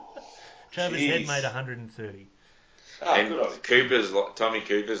well. Travis Head made 130. And Tommy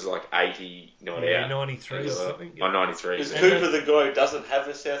Cooper's 80 not out. 93 or something. Yeah. 93. Is Cooper the guy who doesn't have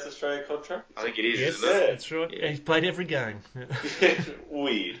a South Australia contract? I think it is, yes, isn't it? That's right. Yeah. He's played every game.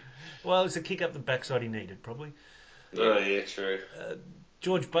 Weird. Well, it's a kick up the backside he needed, probably. Oh, yeah, true.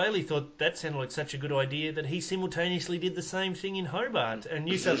 George Bailey thought that sounded like such a good idea that he simultaneously did the same thing in Hobart, and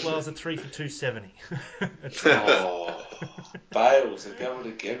New South Wales are 3 for 270. Bales, the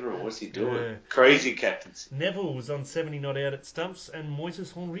Governor General, what's he doing? Yeah. Crazy captaincy. Neville was on 70 not out at stumps, and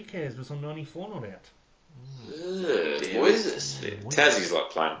Moises Henriquez was on 94 not out. Moises. Tassie's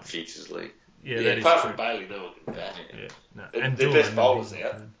playing Futures League. Yeah, that is apart true. from Bailey, no one can bat. Yeah, no. And the best bowlers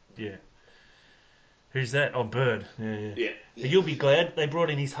out. Yeah. Who's that? Oh, Bird. Yeah. Yeah. You'll be glad they brought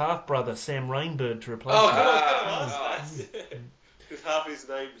in his half-brother, Sam Rainbird, to replace him. Because half his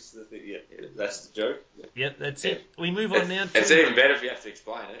name's the thing. Yeah, that's the joke. Yep, that's it. We move on now to... It's even better if you have to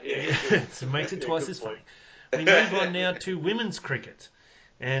explain it. Yeah. So it makes it twice as funny. We move on now to women's cricket.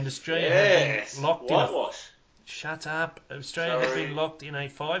 And Australia has been locked Whitewash. Shut up. Australia has been locked in a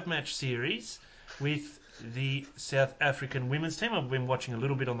 5-match series with the South African women's team. I've been watching a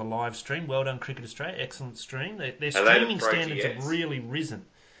little bit on the live stream. Well done, Cricket Australia. Excellent stream. Their streaming standards have really risen.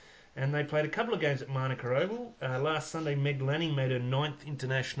 And they played a couple of games at Manuka Oval. Last Sunday, Meg Lanning made her 9th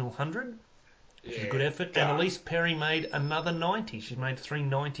international 100. Which is a good effort. And Elise Perry made another 90. She's made 3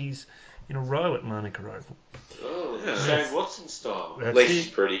 90s in a row at Manuka Oval. Oh, Shane Watson style. At least she's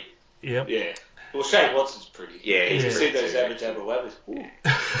pretty. Yep. Yeah. Well, Shane Watson's pretty. Yeah, you can see those Abba Jabba Wabbas.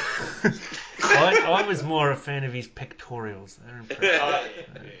 I was more a fan of his pectorials. They're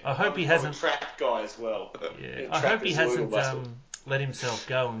impressive. I hope he hasn't... I'm a trap guy as well. Yeah. I hope he hasn't let himself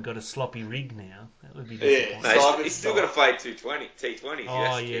go and got a sloppy rig now. That would be disappointing. No, he's still got to play T20.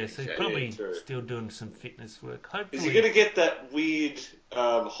 Oh, yeah, so he's probably still doing some fitness work. Hopefully... Is he going to get that weird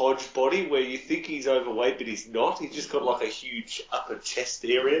Hodge body where you think he's overweight but he's not? He's just got a huge upper chest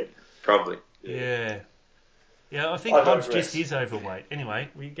area? Probably. Yeah. Yeah, I think Hodge just is overweight. Anyway,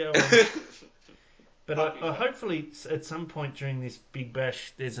 we go on. But I hopefully at some point during this big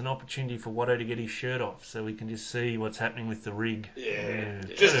bash, there's an opportunity for Watto to get his shirt off so we can just see what's happening with the rig. Yeah.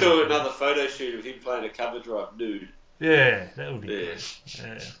 Just do another photo shoot of him playing a cover drive nude. Yeah, that would be good.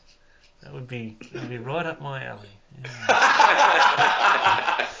 Yeah. That would be right up my alley. Yeah.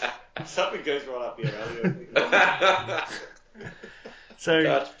 Something goes right up your alley. So,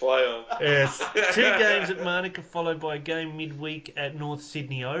 to play on. Yes, 2 games at Manuka, followed by a game midweek at North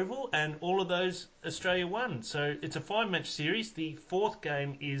Sydney Oval, and all of those Australia won. So it's a 5-match series. The 4th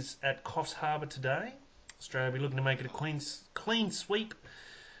game is at Coffs Harbour today. Australia will be looking to make it a clean sweep.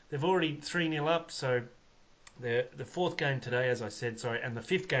 They've already 3-0 up, so the 4th game today, as I said, and the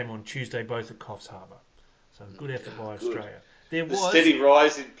 5th game on Tuesday, both at Coffs Harbour. So good effort by Australia. The steady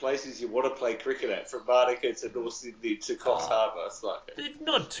rise in places you want to play cricket at, from Manuka to North Sydney to Coffs Harbour. It's like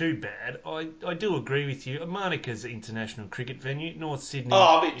not too bad. I do agree with you. Manuka's an international cricket venue. North Sydney.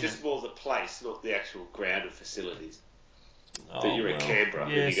 Just more the place, not the actual ground and facilities. That you're in Canberra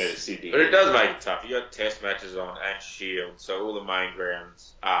when you go to Sydney. But it does make it tough. You got test matches on and Shield, so all the main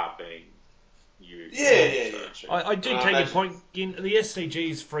grounds are being used. Yeah. I do take your point. The SCG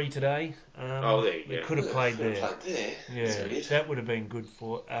is free today. There you they go. could have played there. Yeah, that would have been good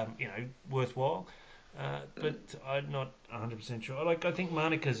for worthwhile. But I'm not 100% sure. I think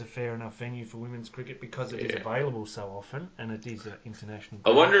Manuka's a fair enough venue for women's cricket because it is available so often, and it is an international.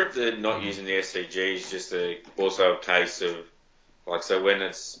 I wonder if they're not using the SCG is just also a case of so when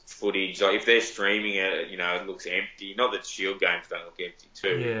it's footage, if they're streaming it, it looks empty. Not that Shield games don't look empty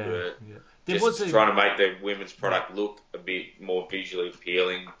too, but just trying to make the women's product look a bit more visually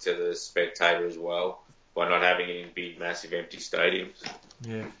appealing to the spectator as well by not having it in big, massive, empty stadiums.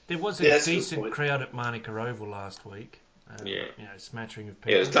 Yeah, there was a decent crowd at Manuka Oval last week. Smattering of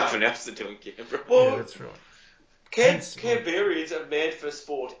people. Yeah, there's nothing else to do in Canberra. Well, that's right. Canberrians are mad for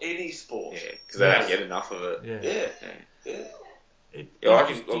sport, any sport. Yeah, because they don't get enough of it. Yeah. I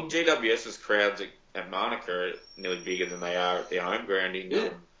reckon GWS's crowds at Manuka are nearly bigger than they are at their home ground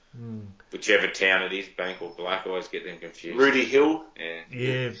in whichever town it is. Bank or Black, always get them confused. Rudy Hill.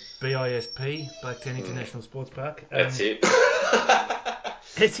 Yeah, BISP, Blacktown International Sports Park. That's it.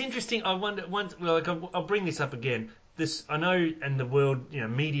 It's interesting. I wonder. I'll bring this up again. I know, and the world,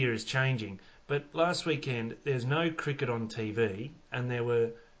 media is changing. But last weekend, there's no cricket on TV, and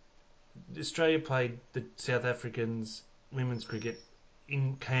Australia played the South Africans women's cricket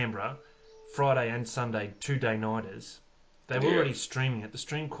in Canberra, Friday and Sunday, 2-day nighters. They were already streaming it. The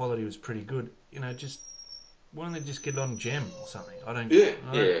stream quality was pretty good. Why don't they just get it on Gem or something? I don't.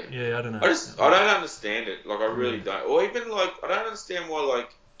 I don't know. I don't understand it. I really don't. Or even I don't understand why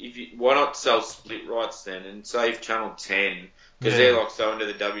why not sell split rights then and save Channel 10 because they're so into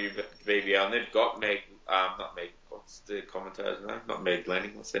the WBBL and they've got not Meg. What's the commentator's name? Not Meg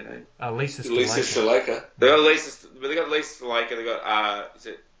Lanning. What's their name? Lisa Sthalekar. They got Lisa Sthalekar. They got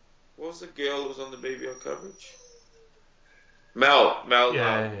what was the girl who was on the BBL coverage? Mel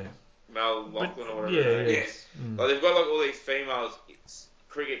Lachlan or whatever. Yes. They've got all these females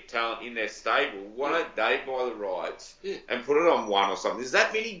cricket talent in their stable. Why don't they buy the rights and put it on one or something? There's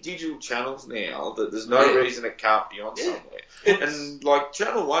that many digital channels now that there's no reason it can't be on somewhere. And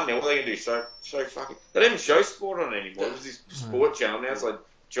Channel 1 now, what are they going to do? Show fucking... They don't even show sport on it anymore. There's this sport channel now. It's like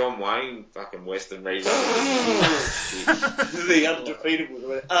John Wayne fucking Western region. The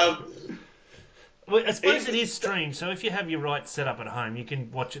undefeatable. Well, I suppose it is streamed, so if you have your rights set up at home, you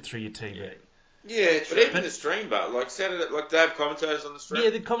can watch it through your TV. Yeah, but even the stream, Saturday, they have commentators on the stream. Yeah,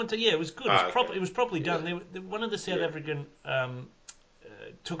 it was good. It was properly done. One of the South African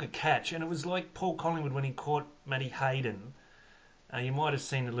took a catch, and it was like Paul Collingwood when he caught Matty Hayden. You might have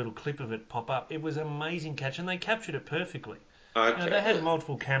seen a little clip of it pop up. It was an amazing catch, and they captured it perfectly. Okay. They had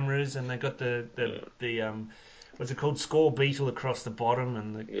multiple cameras, and they got the what's it called, score beetle across the bottom,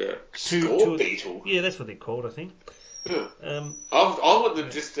 and score beetle. Yeah, that's what they're called, I think. I want them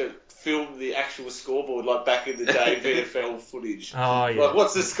just to film the actual scoreboard like back in the day, VFL footage. Oh yeah.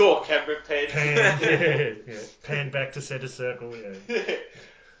 What's the score? Camera pan back to centre circle. Yeah.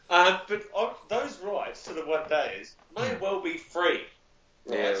 But those rights to the 1 days may well be free.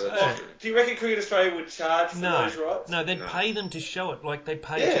 Right? Yeah, do you reckon Cricket Australia would charge for those rights? No, they'd pay them to show it. Like they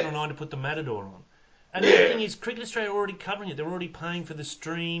pay Channel 9 to put the Matador on. And the thing is, Cricket Australia are already covering it. They're already paying for the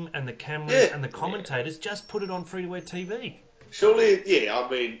stream and the cameras and the commentators. Just put it on free-to-air TV. Surely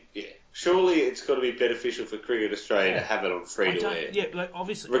it's got to be beneficial for Cricket Australia to have it on free-to-air. Yeah,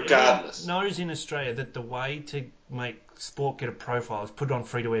 obviously, regardless. Everyone knows in Australia that the way to make sport get a profile is put it on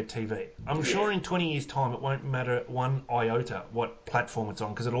free-to-air TV. I'm sure in 20 years' time it won't matter one iota what platform it's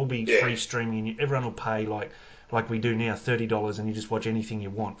on because it'll all be free streaming and everyone will pay like we do now, $30, and you just watch anything you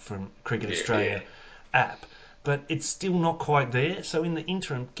want from Cricket Australia app. But it's still not quite there. So in the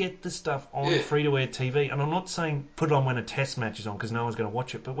interim, get the stuff on free-to-air TV. And I'm not saying put it on when a test match is on because no one's going to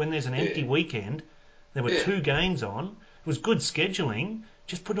watch it. But when there's an empty weekend, there were 2 games on. It was good scheduling.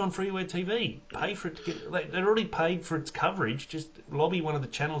 Just put it on Freeway TV. Pay for it to get... They're already paid for its coverage. Just lobby one of the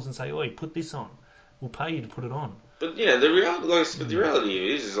channels and say, oi, put this on. We'll pay you to put it on. But yeah, the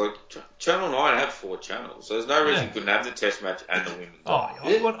reality is like Channel 9 have 4 channels, so there's no reason you couldn't have the Test match and the women's. I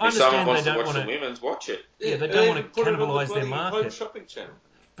understand if someone wants they to don't watch want the women's, watch it. Yeah, they don't want to cannibalise their market. Home shopping channel.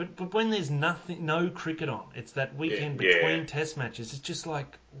 But when there's no cricket on, it's that weekend between Test matches. It's just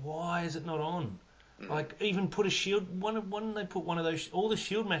like, why is it not on? Like, even put a Shield. Why don't they put one of those? All the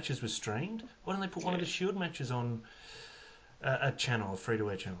Shield matches were streamed. Why don't they put one of the Shield matches on a channel, a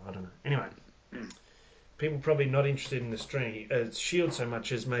free-to-air channel? I don't know. Anyway. People probably not interested in the Shield so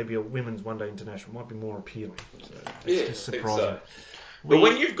much as maybe a women's one-day international might be more appealing. So it's just surprising. So. But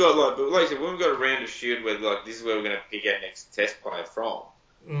when you've got like I said, when we've got a round of Shield where like this is where we're going to pick our next Test player from,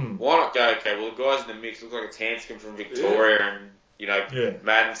 why not go? Okay, well the guys in the mix look like it's Hanscom from Victoria and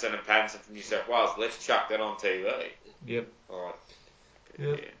Madison and Pattinson from New South Wales. Let's chuck that on TV. Yep. All right.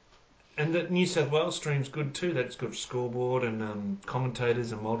 Yep. Yeah. And the New South Wales stream's good too. That's good scoreboard and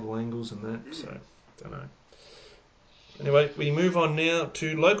commentators and multiple angles and that. So. Don't know. Anyway, we move on now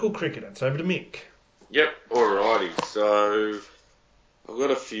to local cricket. It's over to Mick. Yep, alrighty. So, I've got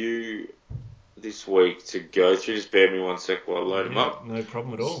a few this week to go through. Just bear me 1 sec while I load them up. No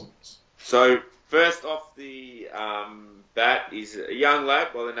problem at all. So, first off the bat is a young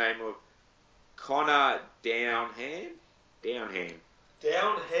lad by the name of Connor Downhand. Downhand.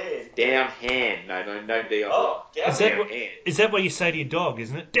 No D. Oh, is that what you say to your dog,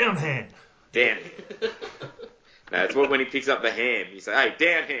 isn't it? Downhand. Down. No, it's when he picks up the ham. You say, "Hey,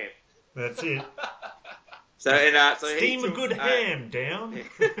 down ham." That's it. So steam a good ham down.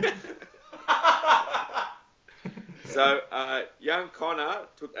 So young Connor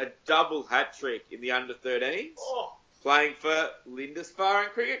took a double hat trick in the under 13s, playing for Lindisfarne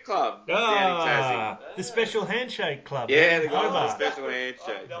Cricket Club down in Tassie. The special handshake club. Yeah, the guy with the special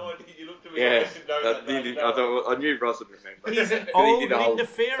handshake. No idea. You looked at me. I didn't know that. I knew Ross would remember. He's an old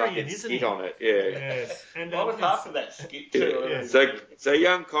Lindisfarne, isn't he? Skit on it, yeah. Yes. And I was half of that skit too. Yeah. So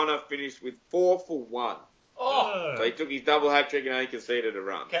young Connor finished with 4 for 1. Oh. So he took his double hat trick and only conceded a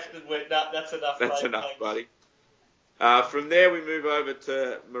run. Captain went, that's enough. That's enough, buddy. From there, we move over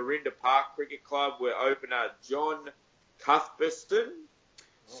to Marinda Park Cricket Club, where opener John Cuthbertson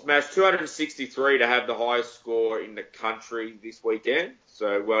smashed 263 to have the highest score in the country this weekend.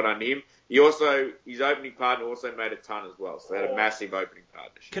 So well done to him. His opening partner also made a ton as well. So they had a massive opening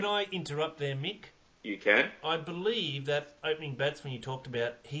partnership. Can I interrupt there, Mick? You can. I believe that opening batsman you talked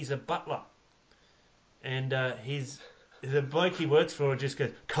about, he's a butler. And the bloke he works for just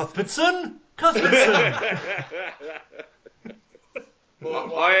goes, Cuthbertson! Cuthbertson!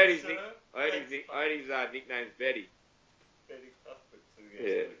 I heard his nickname's Betty. Betty Cuthbertson.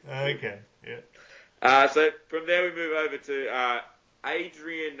 Yeah. Okay, yeah. So from there we move over to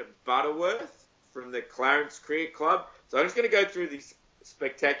Adrian Butterworth from the Clarence Cricket Club. So I'm just going to go through this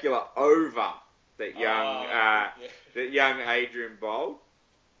spectacular over that young Adrian bowled.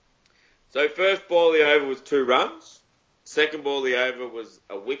 So first ball of the over was 2 runs. Second ball of the over was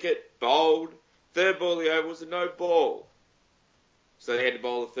a wicket, bowled. Third ball of the over was a no ball. So he had to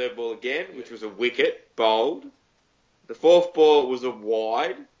bowl the third ball again, which was a wicket, bowled. The fourth ball was a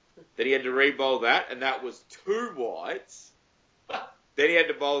wide. Then he had to re-bowl that, and that was 2 wides. Then he had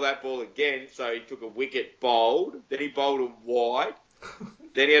to bowl that ball again, so he took a wicket, bowled. Then he bowled a wide.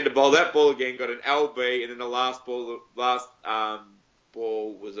 Then he had to bowl that ball again, got an LB, and then the last ball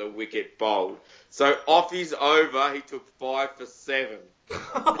was a wicket, bowled. So off his over, he took 5 for 7.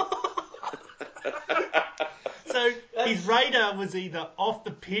 So his radar was either off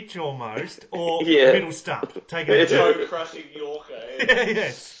the pitch almost, or middle stump. Toe-crushing Yorker.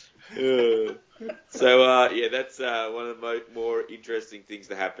 Yes. So, that's one of the more interesting things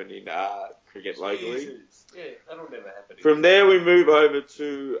to happen in cricket locally. Jesus. Yeah, that'll never happen again. From there, we move over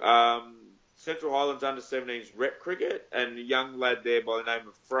to Central Highlands Under-17s rep cricket, and a young lad there by the name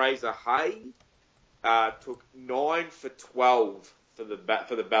of Fraser Hay took 9 for 12 for the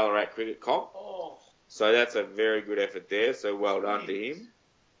Ballarat Cricket Comp. Oh. So that's a very good effort there. So well done to him.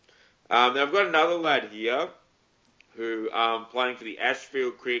 Now I've got another lad here who playing for the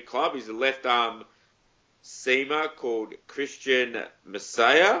Ashfield Cricket Club. He's a left arm seamer called Christian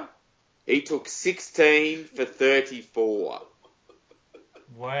Messiah. He took 16 for 34.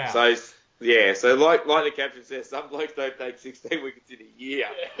 Wow. So like the caption says, some blokes don't take 16 wickets in a year,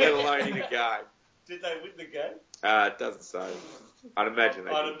 let alone in a game. Did they win the game? It doesn't say. I'd imagine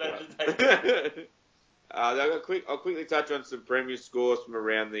they did. I'll quickly touch on some Premier scores from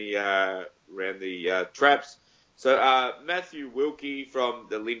around the traps. So Matthew Wilkie from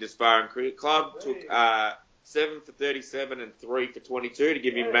the Lindisfarne Cricket Club took 7 for 37 and 3 for 22 to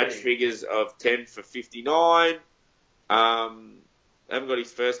give him match figures of 10 for 59. They haven't got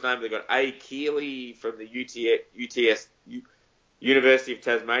his first name. They've got A. Keeley from the UTS, University of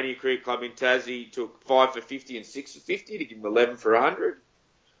Tasmania Cricket Club in Tassie. Took 5 for 50 and 6 for 50 to give him 11 for 100.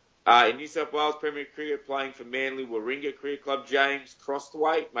 In New South Wales Premier Cricket, playing for Manly Warringah Cricket Club, James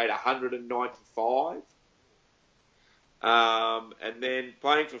Crosthwaite made 195. And then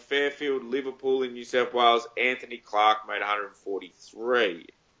playing for Fairfield, Liverpool in New South Wales, Anthony Clark made 143.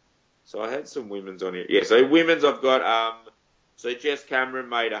 So I had some women's on here. Yeah, so women's I've got, so Jess Cameron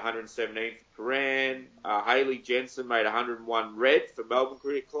made 117 for Paran. Hayley Jensen made 101 red for Melbourne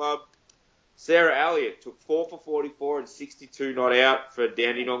Cricket Club. Sarah Elliott took 4 for 44 and 62 not out for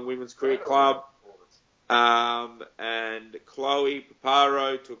Dandenong Women's Cricket Club. And Chloe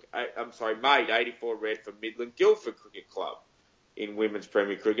Paparo made 84 red for Midland Guildford Cricket Club in Women's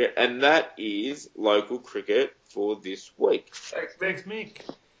Premier Cricket. And that is local cricket for this week. Thanks, Mick.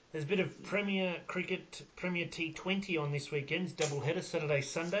 There's a bit of Premier Cricket, Premier T20 on this weekend's doubleheader, Saturday,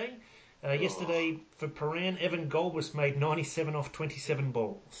 Sunday. Yesterday for Paran, Evan Goldwist made 97 off 27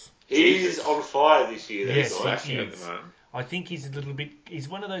 balls. He's on fire this year. Yes, he is. I think he's he's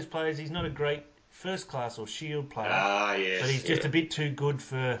one of those players, he's not a great first class or shield player. Yes. But he's just a bit too good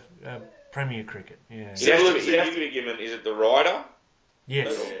for Premier Cricket. Yeah. You have to be given, is it the Ryder?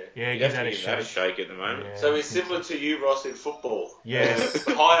 Yes. Yeah, give that a shake at the moment. Yeah, so he's similar to you, Ross, in football. Yes.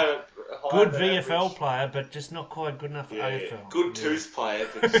 Higher good VFL average player, but just not quite good enough for AFL. Good tooth player,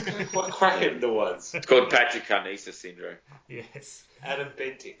 but just quite cracking the ones. It's called Patrick Carnisa syndrome. Yes. Adam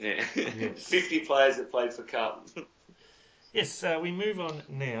Benting. Yeah. Yes. 50 players that played for Carlton. Yes, we move on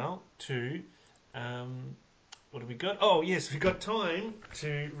now to... what have we got? Oh, yes, we've got time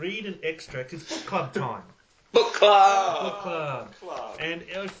to read an extract. It's book club time. Book club! Book club. And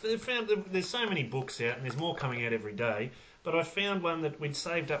I found there's so many books out, and there's more coming out every day, but I found one that we'd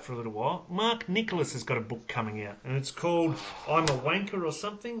saved up for a little while. Mark Nicholas has got a book coming out, and it's called I'm a Wanker or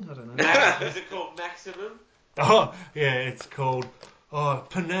something. I don't know. Is it called Maximum? Oh, yeah, it's called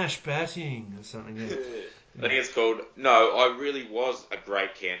Panache Batting or something. Yeah. I think it's called No, I Really Was a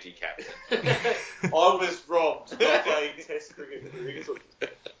Great County Captain. I was robbed by playing Test cricket.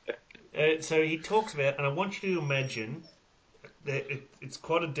 So he talks about, and I want you to imagine that it's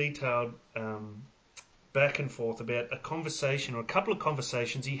quite a detailed back and forth about a conversation or a couple of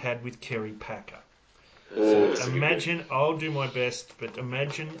conversations he had with Kerry Packer. So imagine, I'll do my best, but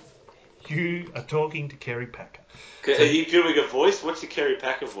imagine you are talking to Kerry Packer. Are you doing a voice? What's your Kerry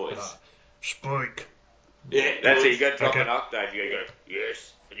Packer voice? Speak. Yeah, that's it. You got to drop an octave. You got to go,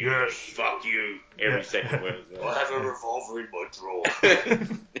 yes. Yes. Fuck you. Every second word. I have a revolver in my drawer.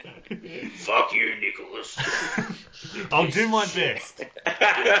 Fuck you, Nicholas. I'll do my best.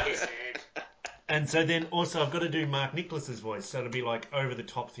 And so then also I've got to do Mark Nicholas's voice, so it'll be like over the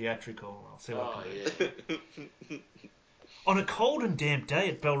top theatrical. I'll see what I can do. On a cold and damp day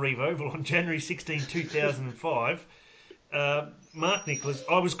at Bellerive Oval on January 16, 2005, Mark Nicholas,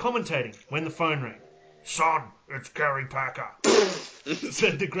 I was commentating when the phone rang. Son, it's Kerry Packer,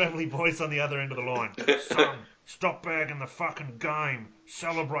 said the gravelly voice on the other end of the line. Son, stop bagging the fucking game.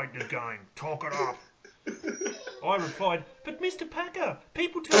 Celebrate the game. Talk it up. I replied, but Mr. Packer,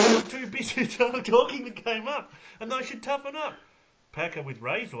 people tell me I'm too busy talking the game up, and they should toughen up. Packer with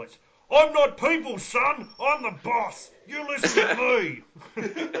raised voice, I'm not people, son. I'm the boss. You listen to me.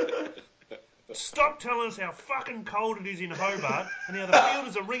 Stop telling us how fucking cold it is in Hobart and how the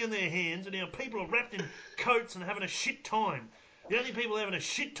fielders are wringing their hands and how people are wrapped in coats and having a shit time. The only people having a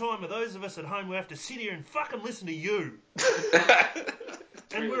shit time are those of us at home who have to sit here and fucking listen to you.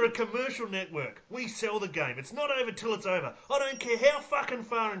 And we're a commercial network. We sell the game. It's not over till it's over. I don't care how fucking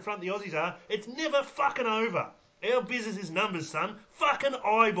far in front the Aussies are. It's never fucking over. Our business is numbers, son. Fucking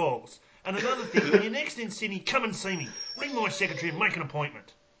eyeballs. And another thing, when you're next in Sydney, come and see me. Ring my secretary and make an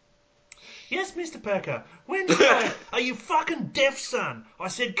appointment. Yes, Mr. Packer. Wednesday. Are you fucking deaf, son? I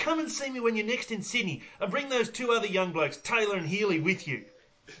said, come and see me when you're next in Sydney. And bring those two other young blokes, Taylor and Healy, with you.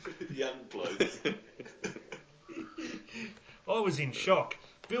 Young blokes. I was in shock.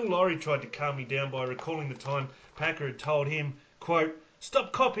 Bill Laurie tried to calm me down by recalling the time Packer had told him, quote,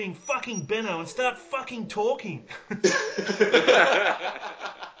 stop copying fucking Benno and start fucking talking.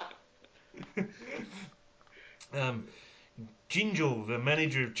 Gingle, the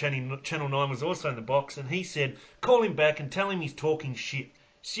manager of Channel 9, was also in the box, and he said, call him back and tell him he's talking shit.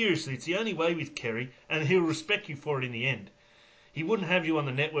 Seriously, it's the only way with Kerry, and he'll respect you for it in the end. He wouldn't have you on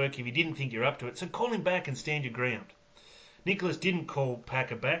the network if he didn't think you're up to it, so call him back and stand your ground. Nicholas didn't call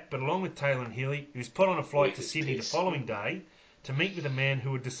Packer back, but along with Taylor and Healy, he was put on a flight to Sydney the following day to meet with a man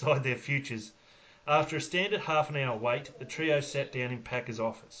who would decide their futures. After a standard half-an-hour wait, the trio sat down in Packer's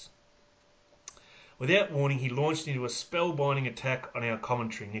office. Without warning, he launched into a spellbinding attack on our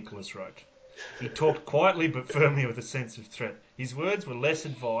commentary, Nicholas wrote. He talked quietly but firmly with a sense of threat. His words were less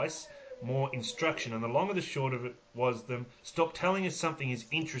advice, more instruction, and the long and the short of it was them, stop telling us something is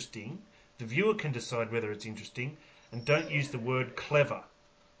interesting, the viewer can decide whether it's interesting, and don't use the word clever.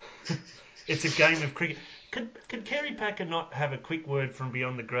 It's a game of cricket. Could Kerry Packer not have a quick word from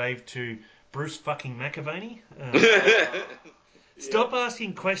beyond the grave to Bruce fucking McAvaney? Stop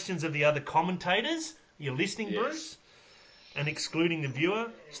asking questions of the other commentators. You're listening, Bruce? And excluding the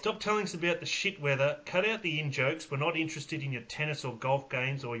viewer. Stop telling us about the shit weather. Cut out the in-jokes. We're not interested in your tennis or golf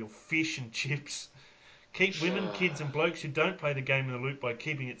games or your fish and chips. Keep women, kids and blokes who don't play the game in the loop by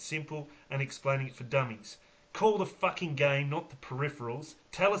keeping it simple and explaining it for dummies. Call the fucking game, not the peripherals.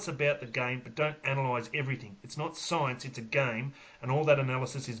 Tell us about the game, but don't analyse everything. It's not science, it's a game, and all that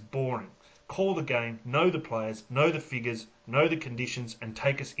analysis is boring. Call the game, know the players, know the figures, know the conditions, and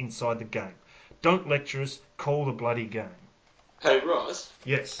take us inside the game. Don't lecture us, call the bloody game. Hey, Ross?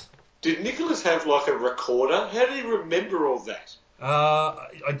 Yes? Did Nicholas have like a recorder? How did he remember all that?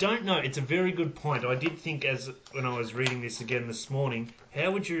 I don't know. It's a very good point. I did think when I was reading this again this morning, how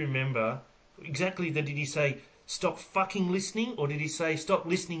would you remember exactly that? Did he say, stop fucking listening? Or did he say, stop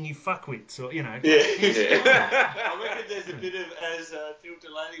listening, you fuckwits? Or, Yeah. I reckon there's a bit of, as Phil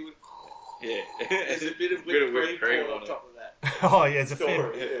Delaney would... Yeah. There's a bit of whipped cream on top of that. Oh, yeah, it's a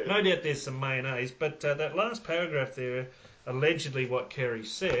fair... No doubt there's some mayonnaise, but that last paragraph there, allegedly what Kerry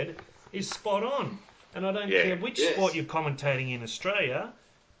said, is spot on. And I don't care which sport you're commentating in Australia,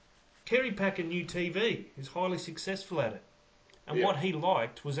 Kerry Packer knew TV. He's highly successful at it. And what he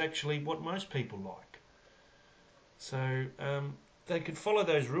liked was actually what most people like. So they could follow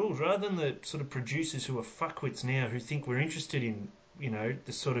those rules rather than the sort of producers who are fuckwits now who think we're interested in,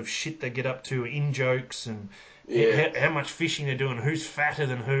 the sort of shit they get up to, in-jokes and how much fishing they're doing, who's fatter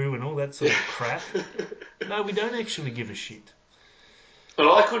than who and all that sort of crap. No, we don't actually give a shit.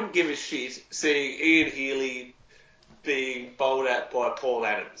 Well, I couldn't give a shit seeing Ian Healy being bowled at by Paul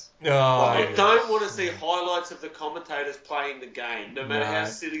Adams. I don't want to see highlights of the commentators playing the game, no matter how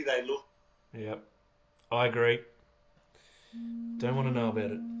silly they look. Yep, I agree. Don't want to know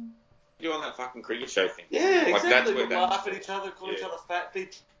about it. You're on that fucking cricket show thing. Yeah, exactly. They laugh at each other, call each other fat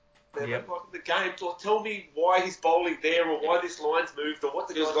bitch. Like the game. Tell me why he's bowling there, or why this line's moved, or what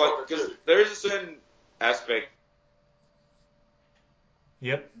the guy's trying to do. There is a certain aspect.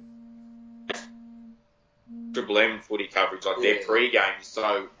 Yep. Triple M footy coverage, like their pre-game is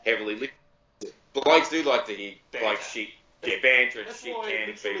so heavily lifted. Blokes do like to hear like shit, banter and shit,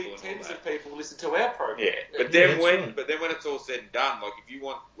 canning people and all that. Tens of people listen to our program. Yeah, but then when it's all said and done, like if you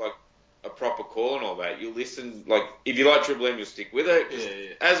want like a proper call and all that, you'll listen. Like if you like Triple M, you'll stick with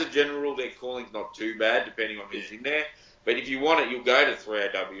it. As a general rule, their calling's not too bad, depending on who's in there. But if you want it, you'll go to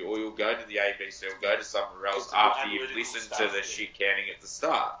 3AW or you'll go to the ABC or go to somewhere else after you've listened to the shit canning at the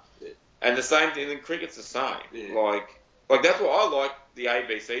start. Yeah. And the same thing, then cricket's the same. Yeah. Like that's what I like. The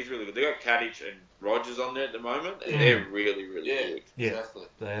ABC's really good. They got Kadich and Rogers on there at the moment, and they're really, really good. Yeah, exactly.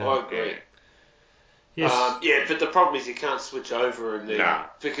 I agree. Yes. But the problem is you can't switch over and then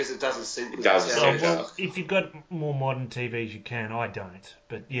because it doesn't sync. If you've got more modern TVs, you can. I don't,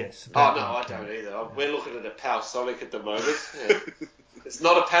 but yes. I don't either. We're looking at a Palsonic at the moment. Yeah. It's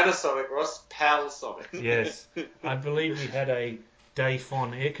not a Panasonic, Ross. Palsonic. Yes, I believe we had a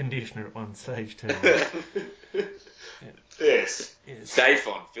Dayfon air conditioner at one stage too. Yes.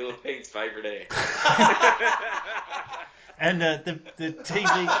 Dayfon, Philippines' favourite air. And the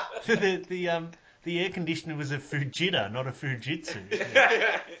TV, the air conditioner was a Fujita, not a Fujitsu.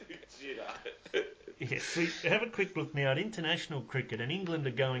 Fujita. Yes, we have a quick look now at international cricket, and England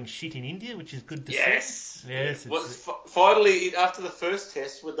are going shit in India, which is good to see. Yes. Finally, after the first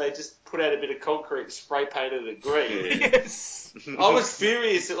test, when they just put out a bit of concrete and spray painted it green. Yes. I was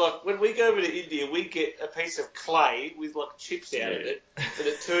furious that, like, when we go over to India, we get a piece of clay with, like, chips out of it, and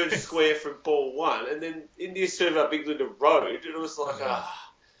it turns square from ball one, and then India serve up England a road, and it was like,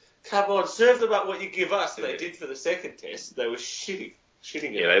 come on, serve them up what you give us. They did for the second test. They were shitting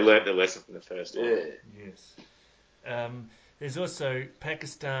it. Yeah, they learnt the lesson from the first one. Yeah. Yes. There's also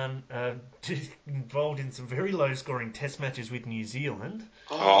Pakistan involved in some very low-scoring test matches with New Zealand.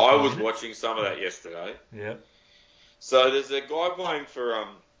 I was watching some of that yesterday. Yeah. So there's a guy playing for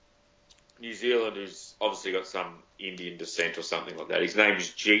New Zealand who's obviously got some Indian descent or something like that. His name is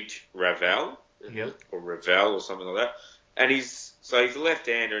Jeet Raval. Yep. Or Ravel or something like that. And he's a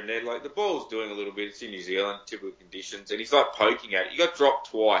left-hander, and they're like, the ball's doing a little bit. It's in New Zealand, typical conditions, and he's like poking at it. He got dropped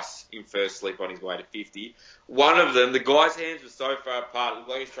twice in first slip on his way to 50. One of them, the guy's hands were so far apart, it looked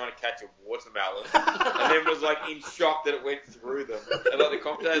like he was trying to catch a watermelon, and then was like in shock that it went through them. And like the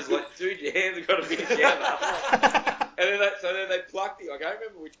commentator's like, dude, your hands have got to be together. And then they plucked him. Like, I don't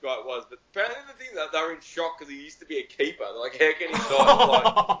remember which guy it was, but apparently the thing that they were in shock because he used to be a keeper. They're like, how can he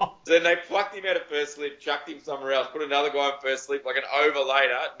not? So then they plucked him out of first slip, chucked him somewhere else, put another guy in first slip, like an over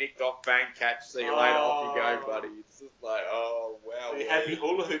later, nicked off, bang, catch, see you later, off you go, buddy. It's just like, oh wow. He had the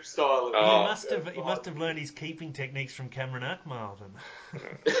hula hoop style. He must have learned his keeping techniques from Cameron Akmal then.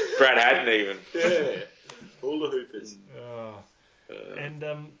 Brad hadn't even. Yeah, hula hoopers. And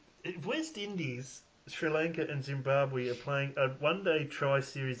West Indies, Sri Lanka and Zimbabwe are playing a one-day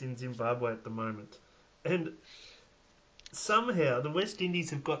tri-series in Zimbabwe at the moment. And somehow the West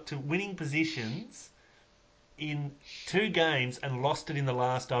Indies have got to winning positions in 2 games and lost it in the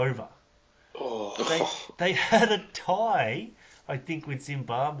last over. They had a tie, I think, with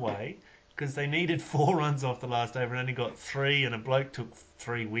Zimbabwe because they needed 4 runs off the last over and only got 3, and a bloke took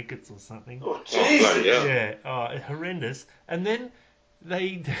 3 wickets or something. Oh, jeez. Yeah, horrendous. And then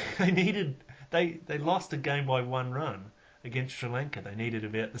they lost a game by 1 run against Sri Lanka. They needed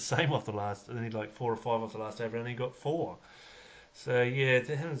about the same off the last, and they needed like 4 or 5 off the last over, and they got 4. So yeah,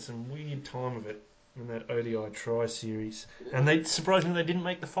 they're having some weird time of it in that ODI tri-series, and surprisingly they didn't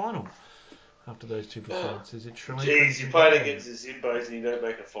make the final after those 2 performances. It's Sri Lanka. Jeez, you played against the Zimbos and you don't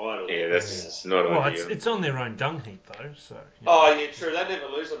make a final. Yeah, that's not ideal. It's on their own dung heap though. So. Oh yeah, true. They never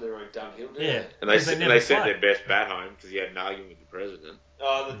lose on their own dunghill, do they? And they sent their best bat home because he had an argument with the president.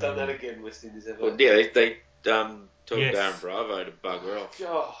 Oh, they've done that again, West Indies. Well, yeah, they told Darren Bravo to bugger off.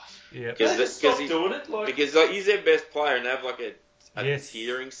 God. Yeah. Doing it. Because he's their best player, and they have like a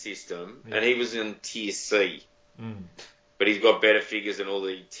tiering system, and he was in Tier C. But he's got better figures than all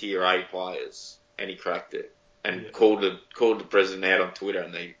the Tier A players, and he cracked it. And called the president out on Twitter,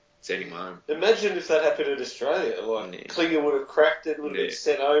 and they sent him home. Imagine if that happened in Australia. Klinger would have cracked it, would have been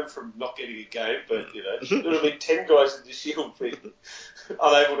sent home from not getting a game, but, it would have been 10 guys in the Shield being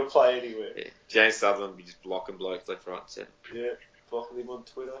unable to play anywhere. Yeah. James Sutherland would be just blocking blokes left, right, and centre. Yeah, blocking him on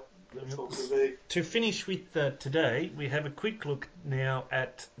Twitter. To finish with today, we have a quick look now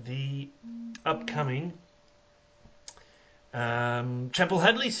at the upcoming Chapel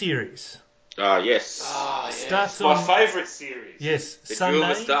Hadley series. Yes. Starts my favourite series. Yes, the Sunday.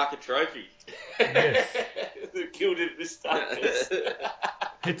 Jewel Mustaka Trophy. Yes. The gilded Mustakas.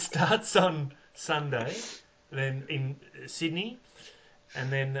 It starts on Sunday, then in Sydney, and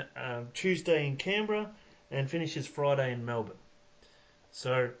then Tuesday in Canberra, and finishes Friday in Melbourne.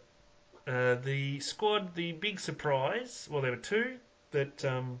 So the squad, the big surprise, well, there were 2 that...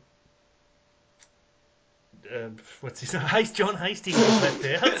 what's his name? John Hastings was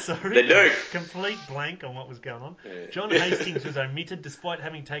left out. Sorry, the Duke. Complete blank on what was going on. Yeah. John Hastings was omitted, despite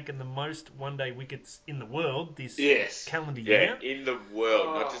having taken the most one-day wickets in the world this calendar year. Yeah, in the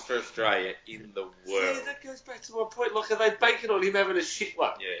world, not just for Australia, in the world. See, that goes back to my point. Look, are they banking on him having a shit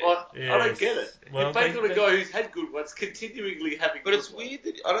one? Yeah. I don't get it. Well, they're banking on a guy who's had good ones, continually having. But it's weird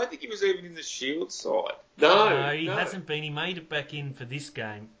that I don't think he was even in the Shield side. No, he hasn't been. He made it back in for this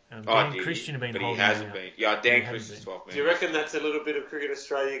game. Christian have been but holding he hasn't him been. Yeah, Dan Christian's 12 man. Do you reckon that's a little bit of Cricket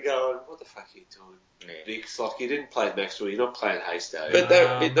Australia going, what the fuck are you doing? Yeah. Vicks, like, you didn't play Maxwell, you're not playing Haystack. But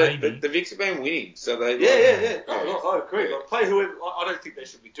the Vicks have been winning, so they... Yeah. I agree. Yeah. Like, play whoever... I don't think they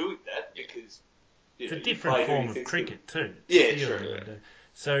should be doing that, because... It's a different form of cricket, too. Yeah, true.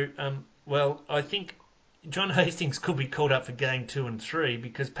 So, I think John Hastings could be called up for game 2 and 3,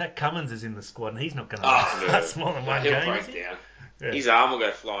 because Pat Cummins is in the squad, and he's not going to last more than one game. He'll break down. Yeah. His arm will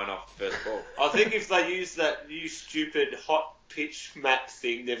go flying off the first ball. I think if they use that new stupid hot pitch map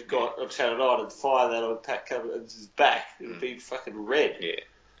thing they've got on Channel 9 and fire that on Pat Cummins' back, it'll be fucking red. Yeah.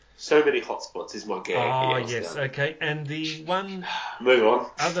 So many hotspots is my gag. Oh, yes, okay. And the one... Move on.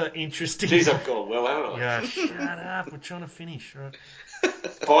 Other interesting... Jeez, I've gone well, haven't I? Yeah, shut up. We're trying to finish, right?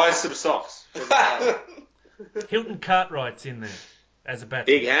 Buy some socks. Hilton Cartwright's in there as a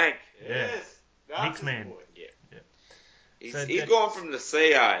batsman. Big Hank. Yes. Nick's man. He's gone from the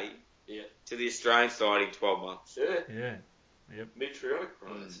CA to the Australian side in 12 months. Yeah. Yep. Meteoric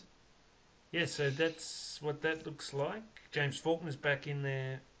prize. Yeah, so that's what that looks like. James Faulkner's back in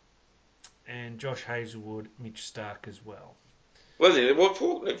there, and Josh Hazlewood, Mitch Stark as well. Well,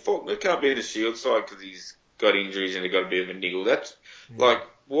 Faulkner can't be in the Shield side because he's got injuries and he got a bit of a niggle. That's like,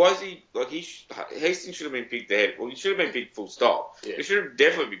 why is he like Hastings should have been picked ahead. Well, he should have been picked full stop. Yeah. He should have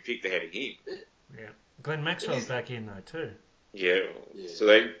definitely been picked ahead of him. Yeah. Glenn Maxwell's back in though too. Yeah. So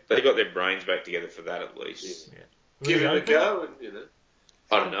they got their brains back together for that at least. Yeah. give him a go, and you know.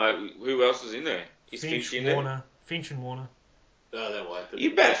 I don't know who else was in there. Is Finch in there? Finch and Warner. No, they won't.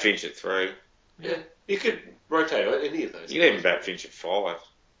 You bat Finch at 3. Yeah, you could rotate any of those. You can even bat Finch at 5.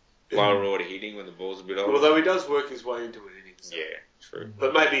 Lower order hitting when the ball's a bit older. Although he does work his way into an inning. So. Yeah, true.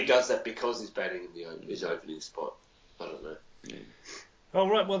 But maybe he does that because he's batting in his opening spot. I don't know. Yeah. All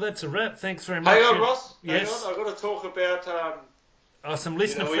right, well, that's a wrap. Thanks very much. Hang on, Ross. Yes. Hang on. I've got to talk about... some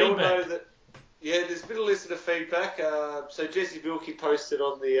listener we feedback. all know that... Yeah, there's a bit of listener feedback. So Jesse Bilkey posted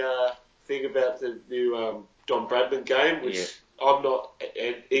on the thing about the new Don Bradman game, which I'm not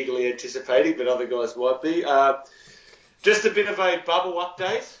eagerly anticipating, but other guys might be. Just a bit of a bubble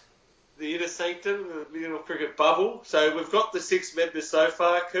update. The inner sanctum, the Middle of Cricket bubble. So we've got the 6 members so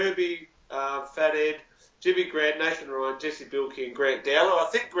far. Kirby, Fat Ed, Jimmy Grant, Nathan Ryan, Jesse Bilkey and Grant Dowler. I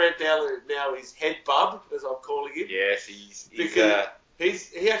think Grant Dowler now is head bub, as I'm calling him. Yes,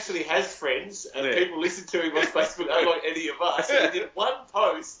 he actually has friends, and people listen to him on Facebook, unlike any of us. And he did one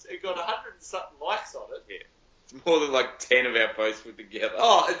post and got 100 and something likes on it. Yeah. It's more than like 10 of our posts put together.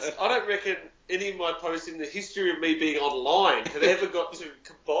 I don't reckon any of my posts in the history of me being online have ever got to a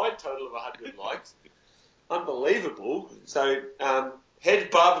combined total of 100 likes. Unbelievable. So, head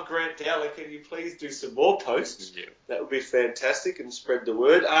barber Grant Dowler, can you please do some more posts? Yeah. That would be fantastic and spread the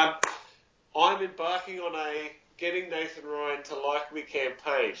word. I'm embarking on a getting Nathan Ryan to like me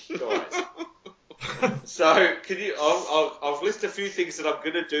campaign, guys. So, can you? I've listed a few things that I'm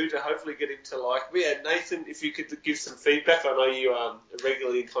going to do to hopefully get him to like me. And Nathan, if you could give some feedback, I know you are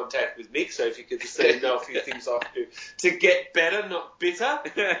regularly in contact with Mick, so if you could just let him know a few things I can do to get better, not bitter,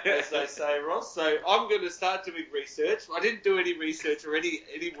 as they say, Ross. So, I'm going to start doing research. I didn't do any research or any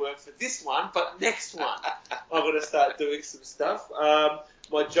work for this one, but next one, I'm going to start doing some stuff.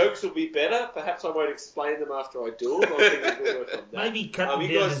 My jokes will be better. Perhaps I won't explain them after I do them. I think we'll work on that. Maybe cut them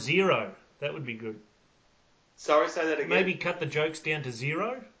down to 0. That would be good. Sorry, say that again. Maybe cut the jokes down to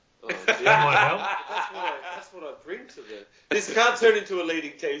 0. That might help. That's what I bring to the... This can't turn into a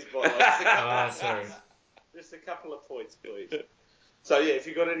leading teams by sorry. Just a couple of points, please. So, yeah, if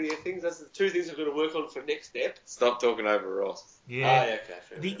you've got any things, that's the 2 things I'm going to work on for next step. Stop talking over Ross. Yeah. Okay,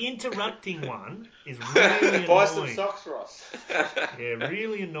 the interrupting one is really annoying. Buy some socks, Ross. Yeah,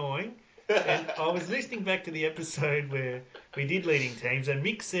 really annoying. And I was listening back to the episode where we did leading teams, and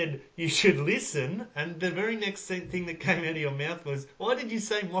Mick said, you should listen, and the very next thing that came out of your mouth was, why did you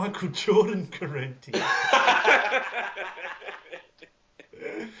say Michael Jordan Carenti?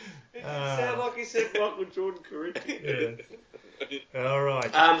 It didn't sound like he said Michael Jordan Carenti. Yeah. All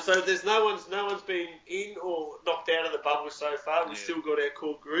right. So there's no one's been in or knocked out of the bubble so far. We've still got our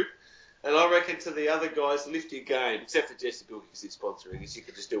core group. And I reckon to the other guys, lift your game, except for Jesse Bilkey because he's sponsoring us. You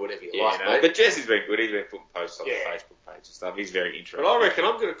can just do whatever you like, mate. But Jesse's been good. He's been putting posts on the Facebook page and stuff. He's very interesting. But I reckon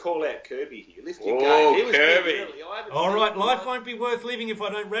I'm going to call out Kirby here. Lift your game. He was Kirby. Good, really. All right, life won't be worth living if I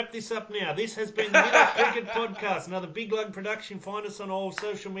don't wrap this up now. This has been the Mid-Off Cricket Podcast, another Big Lug production. Find us on all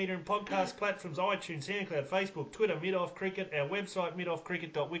social media and podcast platforms, iTunes, SoundCloud, Facebook, Twitter, Mid-Off Cricket, our website,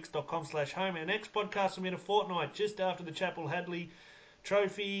 midoffcricket.wix.com/home. Our next podcast will be in a fortnight, just after the Chapel Hadley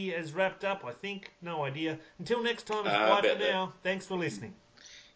Trophy has wrapped up, I think. No idea. Until next time, it's bye for now. Thanks for listening.